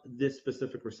of this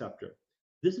specific receptor.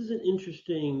 This is an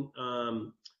interesting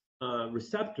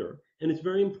receptor, and it's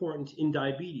very important in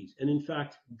diabetes. And in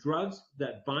fact, drugs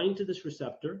that bind to this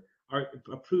receptor are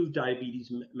approved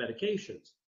diabetes medications.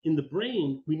 In the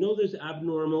brain, we know there's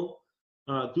abnormal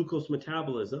glucose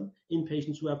metabolism in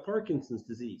patients who have Parkinson's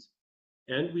disease.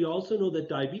 And we also know that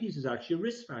diabetes is actually a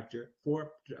risk factor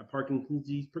for Parkinson's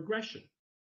disease progression.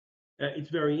 It's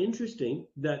very interesting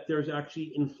that there's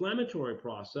actually inflammatory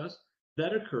process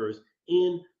that occurs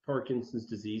in Parkinson's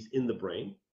disease in the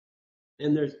brain.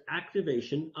 And there's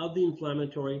activation of the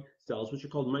inflammatory cells, which are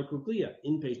called microglia,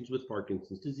 in patients with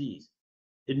Parkinson's disease.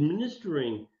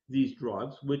 Administering these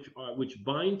drugs, which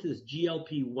bind to this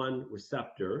GLP-1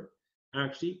 receptor,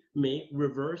 actually may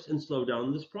reverse and slow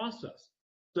down this process.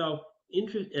 So,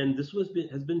 and this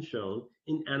has been shown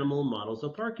in animal models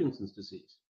of Parkinson's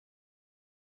disease.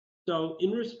 So,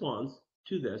 in response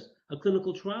to this, a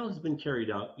clinical trial has been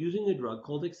carried out using a drug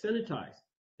called exenatide.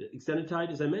 Exenatide,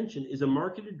 as I mentioned, is a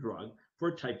marketed drug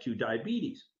for type 2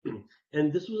 diabetes.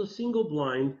 And this was a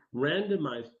single-blind,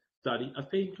 randomized study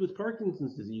of patients with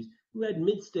Parkinson's disease who had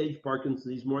mid-stage Parkinson's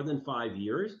disease more than 5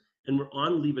 years and were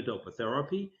on levodopa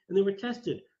therapy, and they were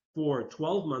tested for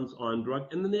 12 months on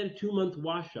drug, and then they had a 2-month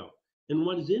washout. And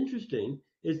what is interesting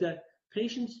is that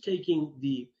patients taking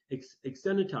the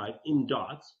exenatide in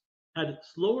dots had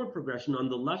slower progression on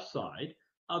the left side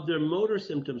of their motor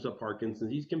symptoms of Parkinson's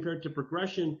disease compared to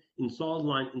progression in solid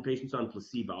line in patients on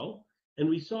placebo. And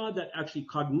we saw that actually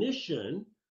cognition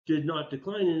did not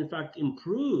decline and in fact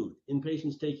improved in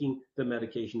patients taking the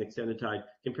medication exenatide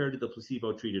compared to the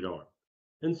placebo-treated arm.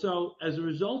 And so as a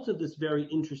result of this very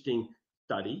interesting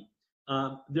study,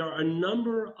 there are a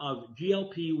number of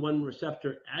GLP-1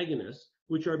 receptor agonists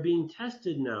which are being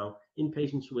tested now in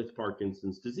patients with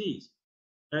Parkinson's disease.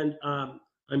 And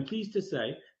I'm pleased to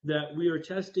say that we are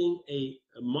testing a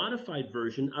modified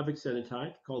version of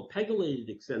exenatide called pegylated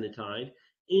exenatide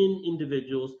in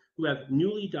individuals who have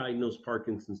newly diagnosed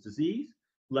Parkinson's disease,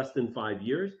 less than 5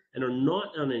 years, and are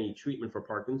not on any treatment for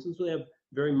Parkinson's. So they have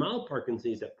very mild Parkinson's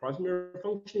disease at present, are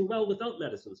functioning well without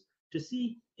medicines, to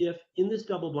see if in this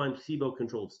double-blind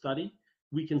placebo-controlled study,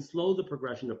 we can slow the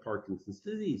progression of Parkinson's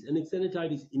disease. And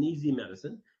exenatide is an easy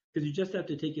medicine because you just have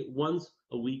to take it once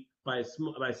a week by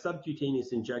a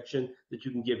subcutaneous injection that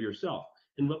you can give yourself.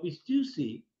 And what we do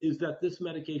see is that this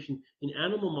medication in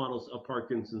animal models of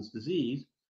Parkinson's disease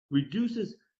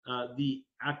reduces the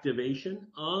activation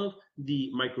of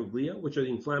the microglia, which are the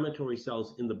inflammatory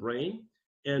cells in the brain,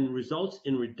 and results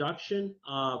in reduction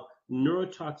of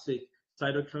neurotoxic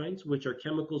cytokines, which are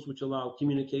chemicals which allow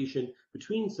communication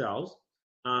between cells,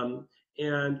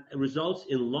 and results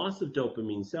in loss of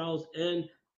dopamine cells and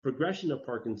progression of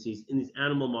Parkinson's in these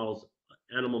animal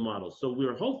models. So we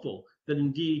are hopeful that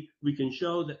indeed we can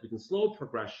show that we can slow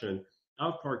progression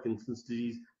of Parkinson's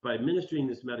disease by administering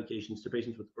this medications to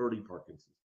patients with early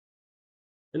Parkinson's.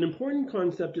 An important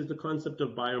concept is the concept of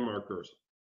biomarkers.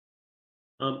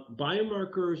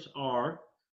 Biomarkers are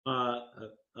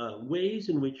ways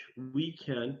in which we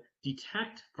can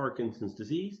detect Parkinson's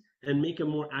disease and make a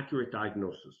more accurate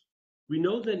diagnosis. We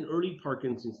know that in early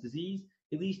Parkinson's disease,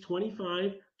 at least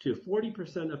 25 to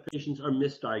 40% of patients are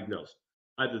misdiagnosed.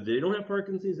 Either they don't have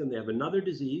Parkinson's and they have another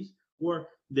disease, or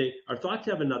they are thought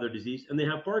to have another disease and they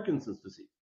have Parkinson's disease,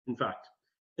 in fact.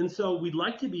 And so we'd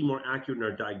like to be more accurate in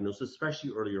our diagnosis,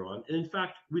 especially earlier on. And in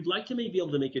fact, we'd like to maybe be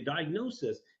able to make a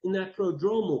diagnosis in that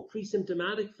prodromal,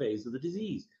 pre-symptomatic phase of the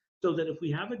disease, so that if we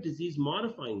have a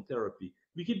disease-modifying therapy,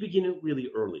 we could begin it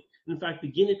really early. In fact,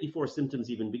 begin it before symptoms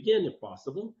even begin, if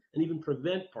possible, and even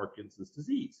prevent Parkinson's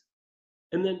disease.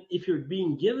 And then if you're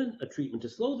being given a treatment to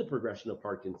slow the progression of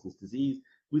Parkinson's disease,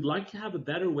 we'd like to have a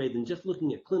better way than just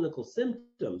looking at clinical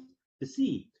symptoms to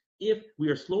see if we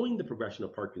are slowing the progression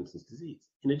of Parkinson's disease.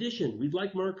 In addition, we'd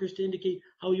like markers to indicate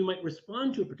how you might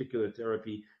respond to a particular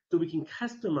therapy so we can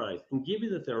customize and give you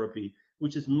the therapy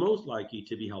which is most likely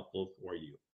to be helpful for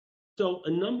you. So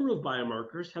a number of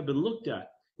biomarkers have been looked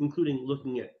at, including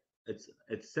looking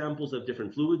at samples of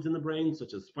different fluids in the brain,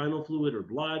 such as spinal fluid or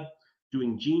blood,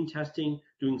 doing gene testing,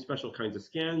 doing special kinds of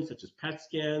scans, such as PET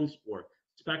scans or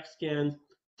SPECT scans,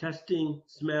 testing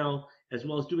smell, as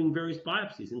well as doing various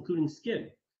biopsies, including skin.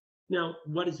 Now,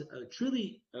 what is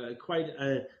truly quite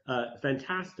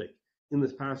fantastic in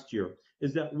this past year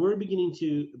is that we're beginning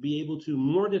to be able to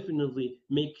more definitively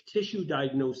make tissue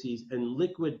diagnoses and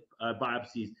liquid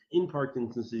biopsies in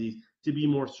Parkinson's disease to be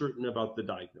more certain about the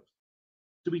diagnosis.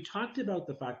 So we talked about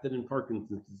the fact that in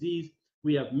Parkinson's disease,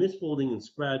 we have misfolding and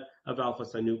spread of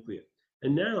alpha-synuclein.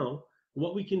 And now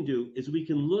what we can do is we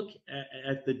can look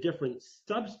at the different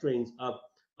substrains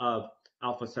of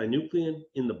alpha-synuclein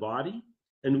in the body,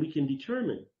 and we can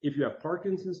determine if you have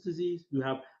Parkinson's disease, you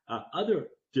have other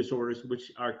disorders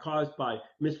which are caused by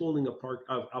misfolding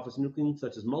of alpha-synuclein,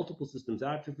 such as multiple systems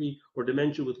atrophy or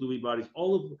dementia with Lewy bodies,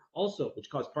 also which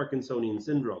cause Parkinsonian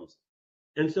syndromes.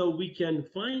 And so we can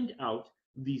find out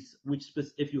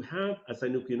if you have a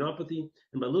synucleinopathy,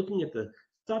 and by looking at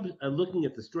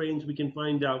the strains, we can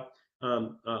find out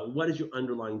what is your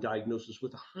underlying diagnosis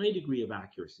with a high degree of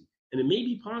accuracy. And it may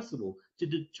be possible to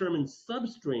determine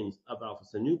substrains of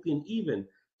alpha-synuclein, even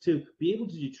to be able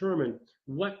to determine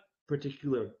what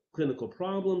particular clinical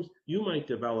problems you might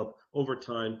develop over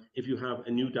time if you have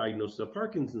a new diagnosis of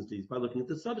Parkinson's disease by looking at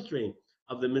the substrain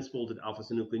of the misfolded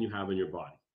alpha-synuclein you have in your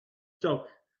body. So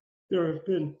there have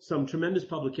been some tremendous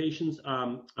publications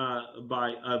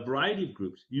by a variety of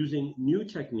groups using new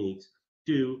techniques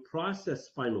to process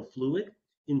spinal fluid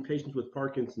in patients with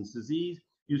Parkinson's disease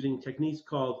using techniques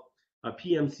called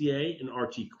PMCA and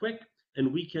RT-QuIC,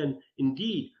 and we can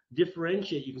indeed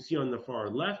differentiate. You can see on the far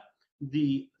left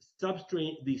the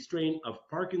strain of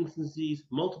Parkinson's disease,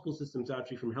 multiple systems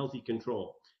atrophy from healthy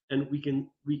control, and we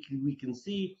can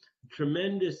see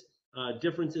tremendous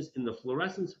differences in the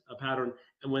fluorescence pattern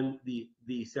and when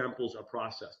the samples are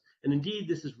processed. And indeed,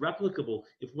 this is replicable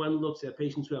if one looks at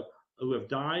patients who have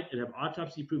died and have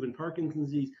autopsy-proven Parkinson's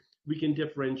disease. We can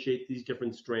differentiate these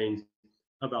different strains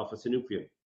of alpha-synuclein.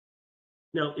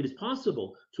 Now, it is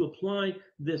possible to apply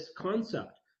this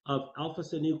concept of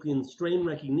alpha-synuclein strain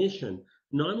recognition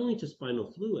not only to spinal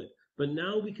fluid, but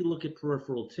now we can look at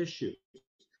peripheral tissue.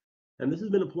 And this has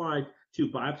been applied to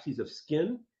biopsies of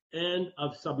skin and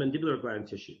of submandibular gland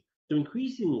tissue. So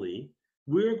increasingly,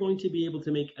 we're going to be able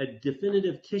to make a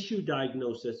definitive tissue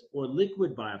diagnosis or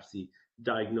liquid biopsy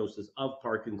diagnosis of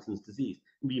Parkinson's disease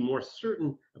and be more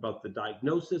certain about the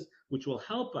diagnosis, which will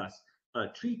help us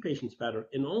treat patients better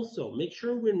and also make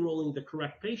sure we're enrolling the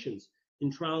correct patients in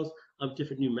trials of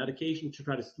different new medications to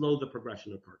try to slow the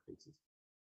progression of Parkinson's.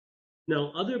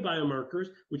 Now, other biomarkers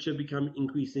which have become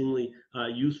increasingly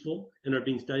useful and are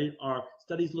being studied are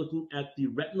studies looking at the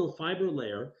retinal fiber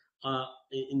layer of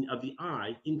the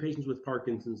eye in patients with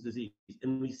Parkinson's disease.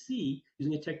 And we see,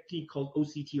 using a technique called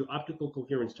OCT or optical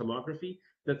coherence tomography,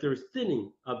 that there is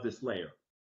thinning of this layer.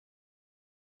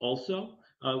 Also,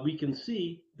 we can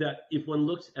see that if one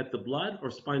looks at the blood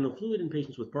or spinal fluid in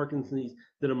patients with Parkinson's disease,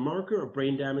 that a marker of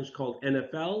brain damage called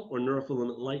NFL or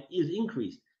neurofilament light is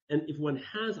increased. And if one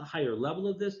has a higher level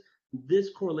of this, this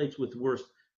correlates with worse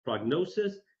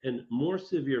prognosis and more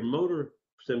severe motor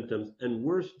symptoms and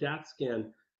worse DAT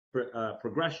scan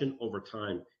progression over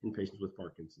time in patients with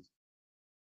Parkinson's.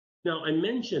 Now, I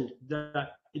mentioned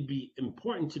that it'd be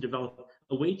important to develop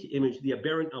a way to image the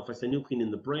aberrant alpha-synuclein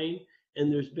in the brain,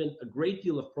 and there's been a great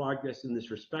deal of progress in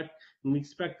this respect, and we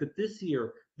expect that this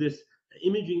year, this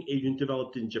imaging agent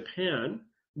developed in Japan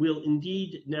will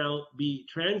indeed now be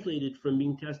translated from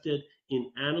being tested in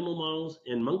animal models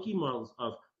and monkey models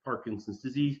of Parkinson's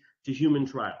disease to human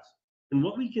trials. And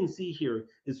what we can see here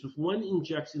is if one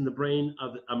injects in the brain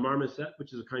of a marmoset,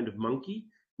 which is a kind of monkey,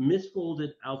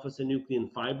 misfolded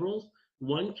alpha-synuclein fibrils,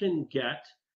 one can get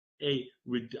a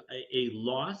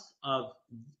loss of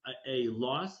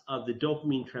the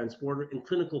dopamine transporter in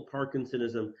clinical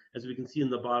Parkinsonism, as we can see in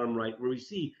the bottom right, where we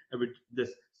see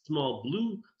this small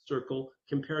blue circle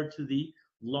compared to the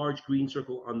large green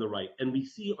circle on the right. And we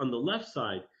see on the left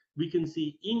side, we can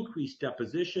see increased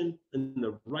deposition in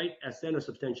the right SN or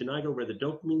substantia nigra, where the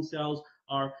dopamine cells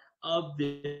are, of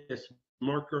this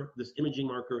marker, this imaging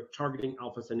marker targeting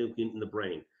alpha-synuclein in the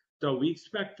brain. So we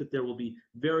expect that there will be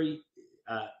very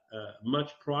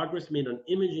much progress made on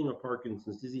imaging of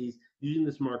Parkinson's disease using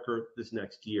this marker this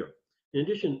next year. In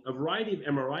addition, a variety of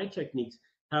MRI techniques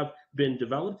have been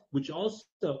developed, which also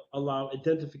allow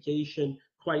identification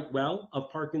quite well of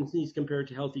Parkinson's disease compared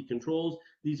to healthy controls.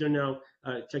 These are now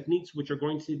techniques which are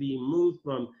going to be moved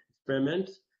from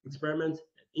experiments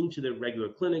into the regular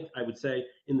clinic, I would say,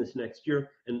 in this next year.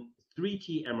 And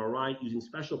 3T MRI using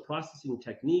special processing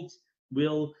techniques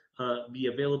will be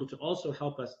available to also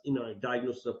help us in our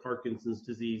diagnosis of Parkinson's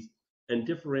disease and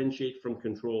differentiate from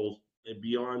controls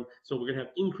beyond. So we're going to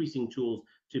have increasing tools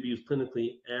to be used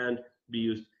clinically and be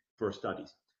used for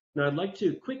studies. Now, I'd like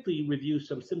to quickly review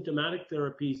some symptomatic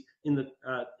therapies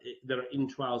that are in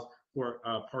trials for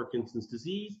Parkinson's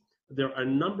disease. There are a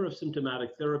number of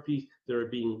symptomatic therapies that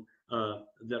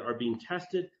are being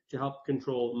tested to help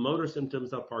control motor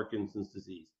symptoms of Parkinson's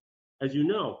disease. As you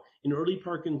know, in early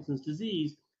Parkinson's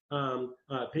disease,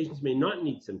 patients may not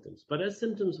need symptoms, but as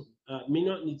symptoms may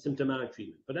not need symptomatic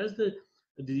treatment. But as the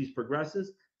disease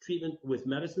progresses, treatment with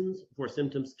medicines for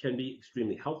symptoms can be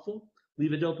extremely helpful.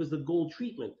 Levodopa is the gold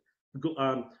treatment,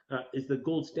 is the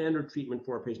gold standard treatment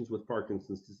for patients with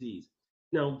Parkinson's disease.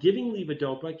 Now, giving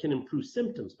levodopa can improve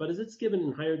symptoms, but as it's given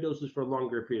in higher doses for a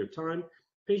longer period of time,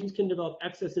 patients can develop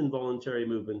excess involuntary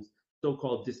movements,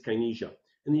 so-called dyskinesia.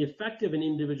 And the effect of an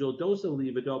individual dose of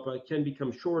levodopa can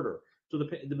become shorter So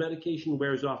the medication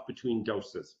wears off between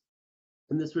doses,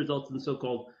 and this results in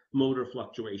so-called motor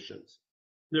fluctuations.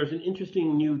 There's an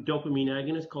interesting new dopamine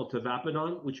agonist called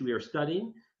tavapadon, which we are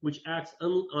studying, which acts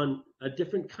on a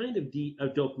different kind of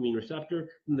dopamine receptor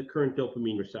than the current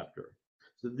dopamine receptor.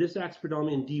 So this acts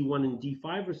predominantly in D1 and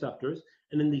D5 receptors,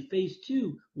 and in the phase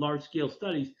 2 large-scale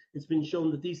studies, it's been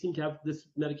shown that this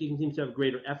medication seems to have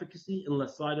greater efficacy and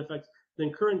less side effects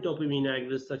than current dopamine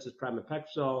agonists such as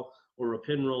pramipexole or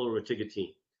ropinirole or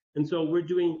rotigotine. And so we're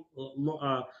doing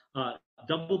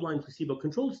double-blind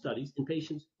placebo-controlled studies in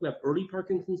patients who have early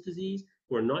Parkinson's disease,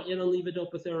 who are not yet on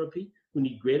levodopa therapy, who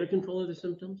need greater control of their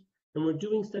symptoms. And we're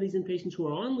doing studies in patients who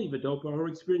are on levodopa who are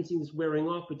experiencing this wearing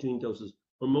off between doses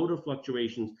or motor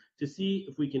fluctuations to see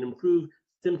if we can improve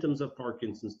symptoms of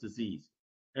Parkinson's disease.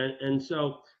 And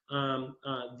so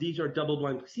these are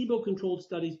double-blind placebo-controlled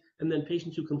studies, and then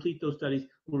patients who complete those studies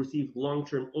will receive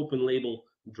long-term open-label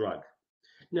drug.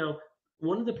 Now,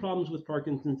 one of the problems with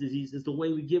Parkinson's disease is the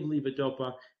way we give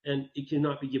levodopa, and it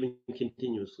cannot be given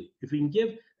continuously. If we can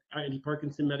give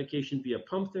anti-Parkinson medication via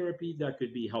pump therapy, that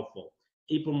could be helpful.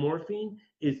 Apomorphine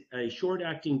is a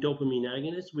short-acting dopamine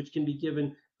agonist, which can be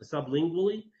given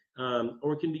sublingually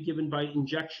or can be given by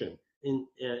injection,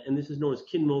 and this is known as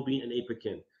Kinmobi and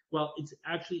Apoquin. Well, it's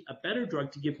actually a better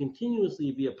drug to give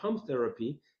continuously via pump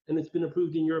therapy, and it's been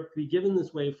approved in Europe to be given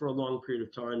this way for a long period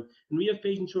of time. And we have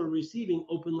patients who are receiving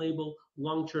open-label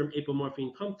long-term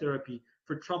apomorphine pump therapy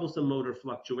for troublesome motor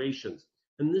fluctuations.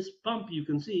 And this pump, you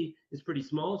can see, is pretty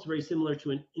small. It's very similar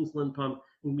to an insulin pump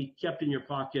and can be kept in your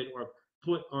pocket or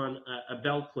put on a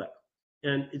belt clip.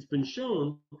 And it's been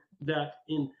shown that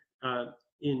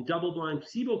in double-blind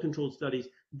placebo-controlled studies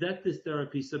that this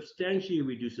therapy substantially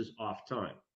reduces off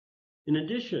time. In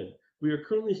addition, we are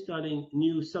currently studying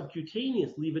new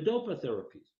subcutaneous levodopa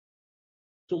therapies.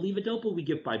 So levodopa we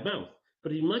give by mouth,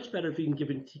 but it's much better if you can give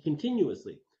it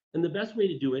continuously. And the best way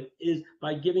to do it is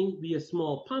by giving via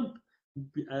small pump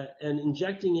and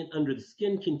injecting it under the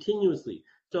skin continuously,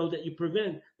 so that you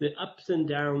prevent the ups and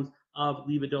downs of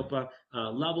levodopa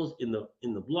levels in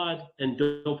the blood and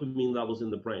dopamine levels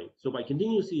in the brain. So by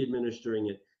continuously administering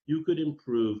it, you could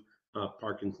improve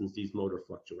Parkinson's disease motor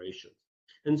fluctuations.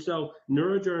 And so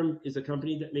Neuroderm is a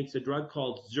company that makes a drug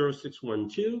called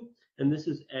 0612, and this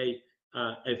is a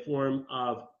form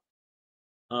of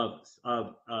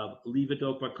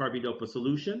levodopa carbidopa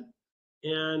solution.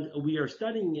 And we are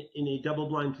studying it in a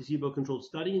double-blind placebo-controlled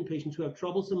study in patients who have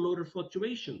troublesome motor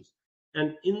fluctuations.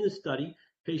 And in this study,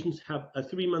 patients have a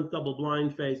 3-month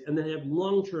double-blind phase, and then have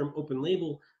long-term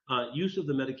open-label use of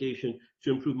the medication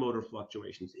to improve motor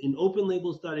fluctuations. In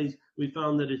open-label studies, we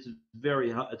found that it's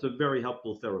a very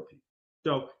helpful therapy.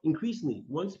 So increasingly,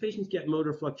 once patients get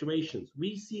motor fluctuations,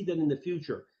 we see that in the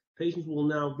future, patients will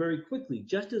now very quickly,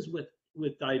 just as with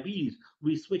diabetes,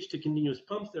 we switch to continuous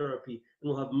pump therapy and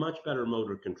will have much better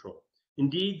motor control.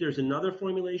 Indeed, there's another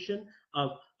formulation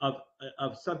of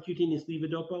subcutaneous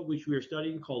levodopa, which we are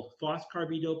studying, called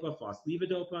foscarbidopa,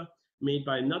 foslevodopa, made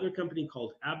by another company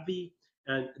called AbbVie.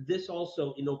 And this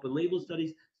also, in open label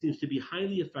studies, seems to be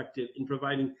highly effective in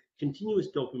providing continuous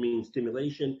dopamine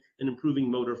stimulation and improving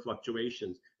motor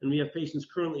fluctuations. And we have patients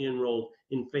currently enrolled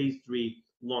in phase 3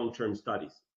 long-term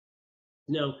studies.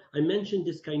 Now, I mentioned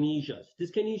dyskinesias.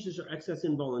 Dyskinesias are excess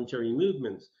involuntary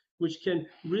movements, which can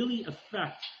really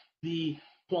affect the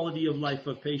quality of life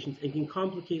of patients and can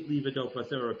complicate levodopa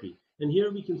therapy. And here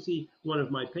we can see one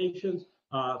of my patients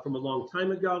from a long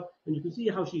time ago, and you can see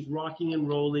how she's rocking and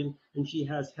rolling, and she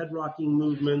has head rocking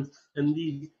movements, and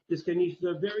these dyskinesias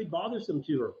are very bothersome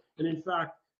to her. And in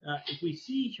fact, if we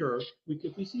see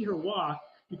her walk,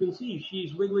 you can see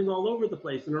she's wiggling all over the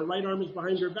place, and her right arm is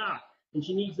behind her back, and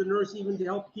she needs the nurse even to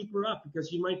help keep her up because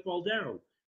she might fall down.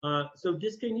 So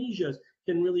dyskinesias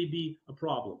can really be a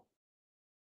problem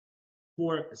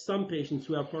for some patients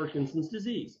who have Parkinson's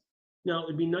disease. Now,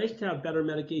 it'd be nice to have better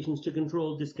medications to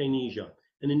control dyskinesia.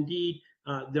 And indeed,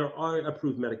 there are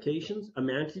approved medications.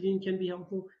 Amantadine can be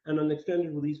helpful, and an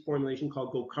extended release formulation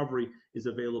called Gocovri is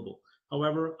available.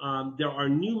 However, there are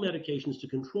new medications to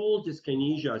control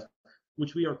dyskinesias,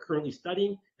 which we are currently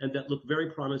studying and that look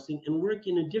very promising and work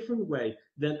in a different way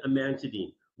than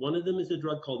amantadine. One of them is a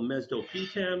drug called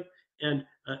mesdopetam, and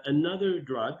another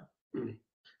drug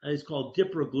is called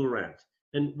dipraglurant.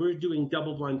 And we're doing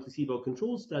double-blind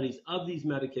placebo-controlled studies of these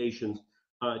medications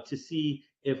to see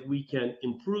if we can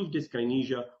improve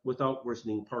dyskinesia without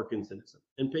worsening Parkinsonism.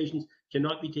 And patients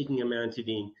cannot be taking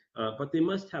amantadine, but they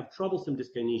must have troublesome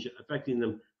dyskinesia affecting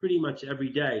them pretty much every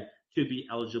day to be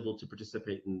eligible to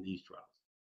participate in these trials.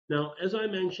 Now, as I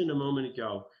mentioned a moment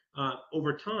ago,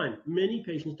 over time, many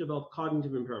patients develop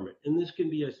cognitive impairment, and this can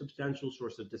be a substantial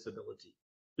source of disability.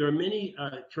 There are many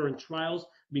current trials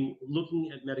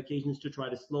looking at medications to try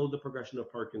to slow the progression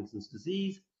of Parkinson's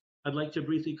disease. I'd like to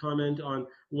briefly comment on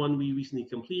one we recently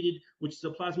completed, which is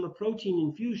a plasma protein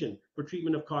infusion for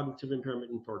treatment of cognitive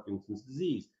impairment in Parkinson's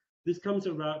disease. This comes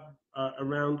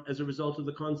around as a result of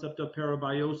the concept of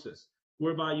parabiosis,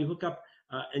 whereby you hook up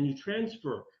and you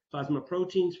transfer plasma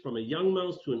proteins from a young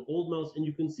mouse to an old mouse, and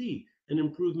you can see an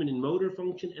improvement in motor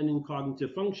function and in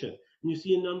cognitive function. And you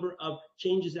see a number of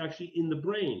changes actually in the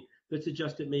brain that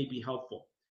suggest it may be helpful.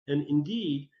 And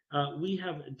indeed, we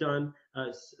have done,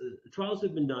 trials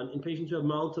have been done in patients who have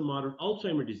mild to moderate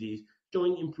Alzheimer's disease,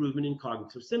 showing improvement in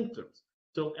cognitive symptoms.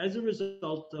 So as a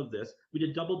result of this, we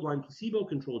did double-blind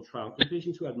placebo-controlled trial in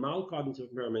patients who had mild cognitive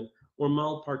impairment or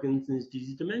mild Parkinson's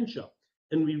disease dementia.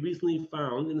 And we recently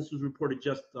found, and this was reported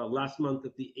just last month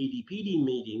at the ADPD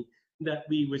meeting, that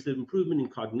we was an improvement in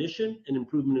cognition and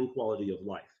improvement in quality of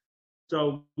life.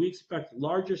 So we expect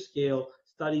larger scale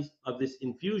studies of this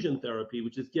infusion therapy,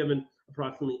 which is given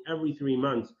approximately every 3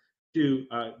 months, to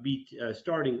be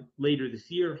starting later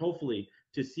this year, hopefully,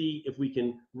 to see if we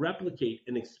can replicate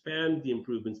and expand the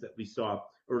improvements that we saw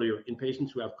earlier in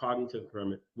patients who have cognitive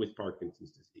impairment with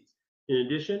Parkinson's disease. In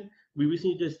addition, we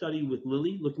recently did a study with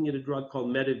Lilly looking at a drug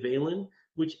called metavalin,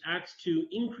 which acts to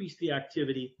increase the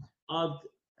activity of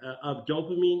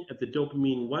dopamine at the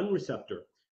dopamine 1 receptor.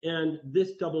 And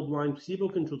this double-blind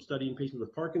placebo-controlled study in patients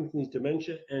with Parkinson's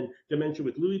dementia and dementia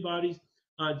with Lewy bodies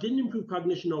didn't improve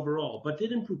cognition overall, but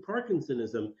did improve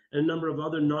Parkinsonism and a number of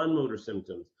other non-motor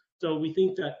symptoms. So we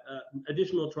think that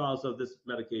additional trials of this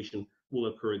medication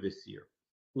will occur this year.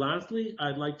 Lastly,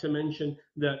 I'd like to mention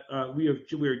that we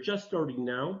are just starting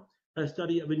now a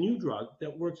study of a new drug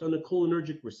that works on the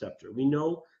cholinergic receptor. We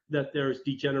know that there's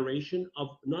degeneration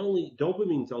of not only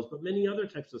dopamine cells, but many other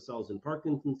types of cells in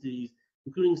Parkinson's disease,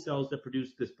 including cells that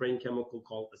produce this brain chemical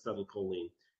called acetylcholine.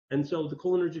 And so the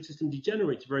cholinergic system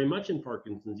degenerates very much in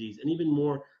Parkinson's disease, and even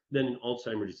more than in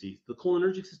Alzheimer's disease. The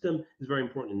cholinergic system is very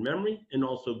important in memory and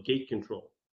also gait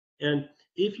control. And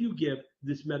if you give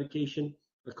this medication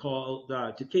called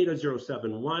Takeda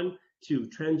 071 to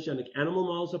transgenic animal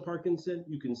models of Parkinson,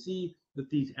 you can see that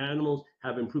these animals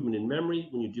have improvement in memory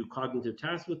when you do cognitive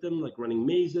tasks with them, like running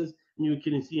mazes, and you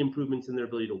can see improvements in their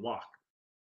ability to walk.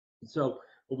 So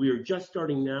we are just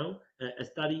starting now a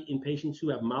study in patients who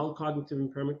have mild cognitive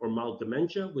impairment or mild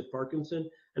dementia with Parkinson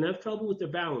and have trouble with their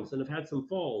balance and have had some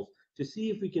falls, to see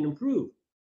if we can improve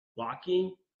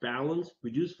walking, balance,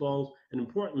 reduce falls, and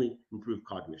importantly, improve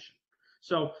cognition.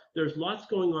 So there's lots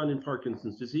going on in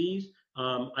Parkinson's disease.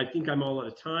 I think I'm all out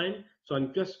of time, so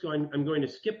I'm going to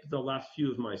skip the last few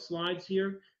of my slides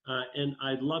here, and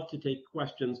I'd love to take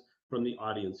questions from the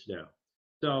audience now.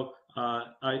 So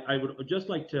I would just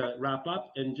like to wrap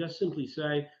up and just simply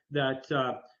say that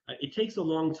it takes a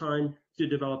long time to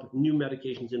develop new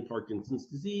medications in Parkinson's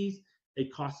disease.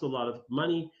 It costs a lot of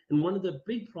money, and one of the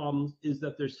big problems is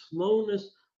that there's slowness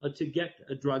to get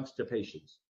drugs to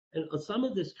patients. And some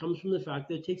of this comes from the fact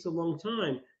that it takes a long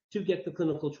time to get the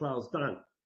clinical trials done.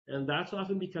 And that's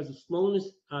often because of slowness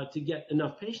to get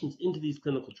enough patients into these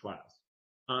clinical trials.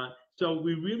 So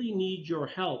we really need your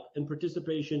help and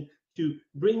participation to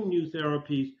bring new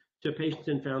therapies to patients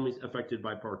and families affected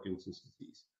by Parkinson's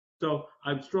disease. So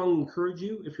I would strongly encourage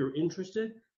you, if you're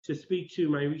interested, to speak to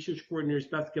my research coordinators,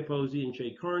 Beth Capozzi and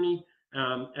Jay Carney,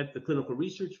 at the Clinical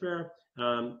Research Fair,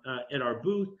 at our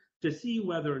booth, to see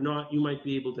whether or not you might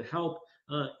be able to help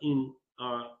in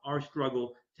our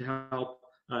struggle to help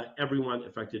everyone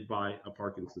affected by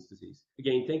Parkinson's disease.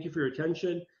 Again, thank you for your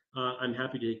attention. I'm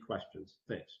happy to take questions.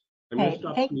 Thanks. I'm going to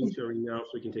stop screen sharing now so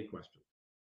we can take questions.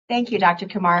 Thank you, Dr.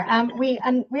 Kumar. We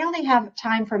only have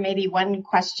time for maybe one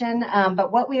question,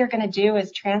 but what we are going to do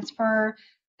is transfer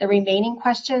the remaining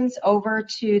questions over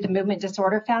to the Movement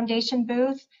Disorder Foundation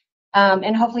booth,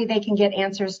 and hopefully they can get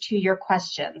answers to your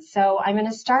questions. So I'm going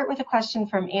to start with a question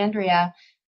from Andrea.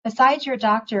 Besides your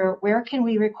doctor, where can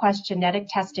we request genetic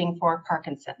testing for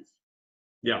Parkinson's?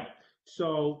 Yeah,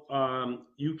 so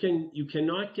you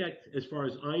cannot get, as far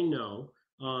as I know,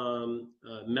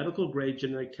 medical grade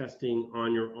genetic testing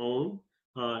on your own.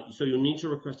 So you'll need to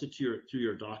request it to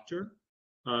your doctor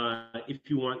if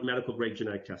you want medical grade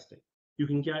genetic testing. You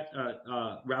can get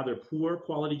rather poor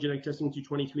quality genetic testing through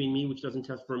 23andMe, which doesn't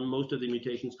test for most of the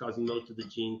mutations causing most of the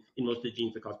genes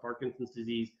that cause Parkinson's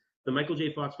disease. The Michael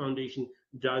J. Fox Foundation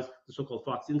does the so-called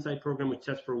Fox Insight program, which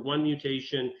tests for one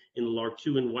mutation in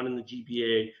LRRK2 and one in the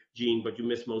GBA gene, but you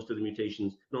miss most of the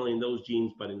mutations, not only in those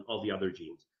genes, but in all the other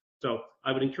genes. So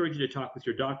I would encourage you to talk with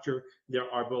your doctor. There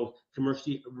are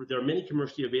many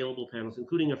commercially available panels,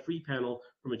 including a free panel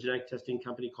from a genetic testing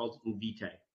company called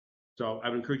Invitae. So I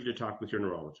would encourage you to talk with your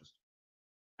neurologist.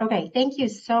 Okay, thank you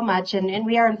so much. And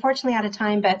we are unfortunately out of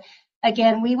time, but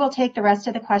again, we will take the rest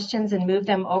of the questions and move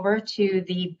them over to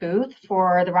the booth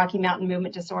for the Rocky Mountain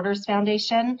Movement Disorders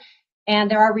Foundation.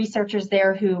 And there are researchers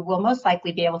there who will most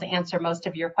likely be able to answer most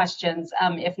of your questions.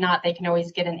 If not, they can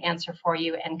always get an answer for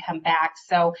you and come back.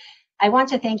 So I want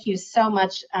to thank you so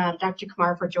much, Dr.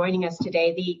 Kumar, for joining us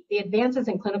today. The advances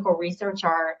in clinical research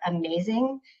are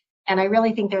amazing, and I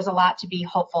really think there's a lot to be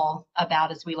hopeful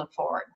about as we look forward.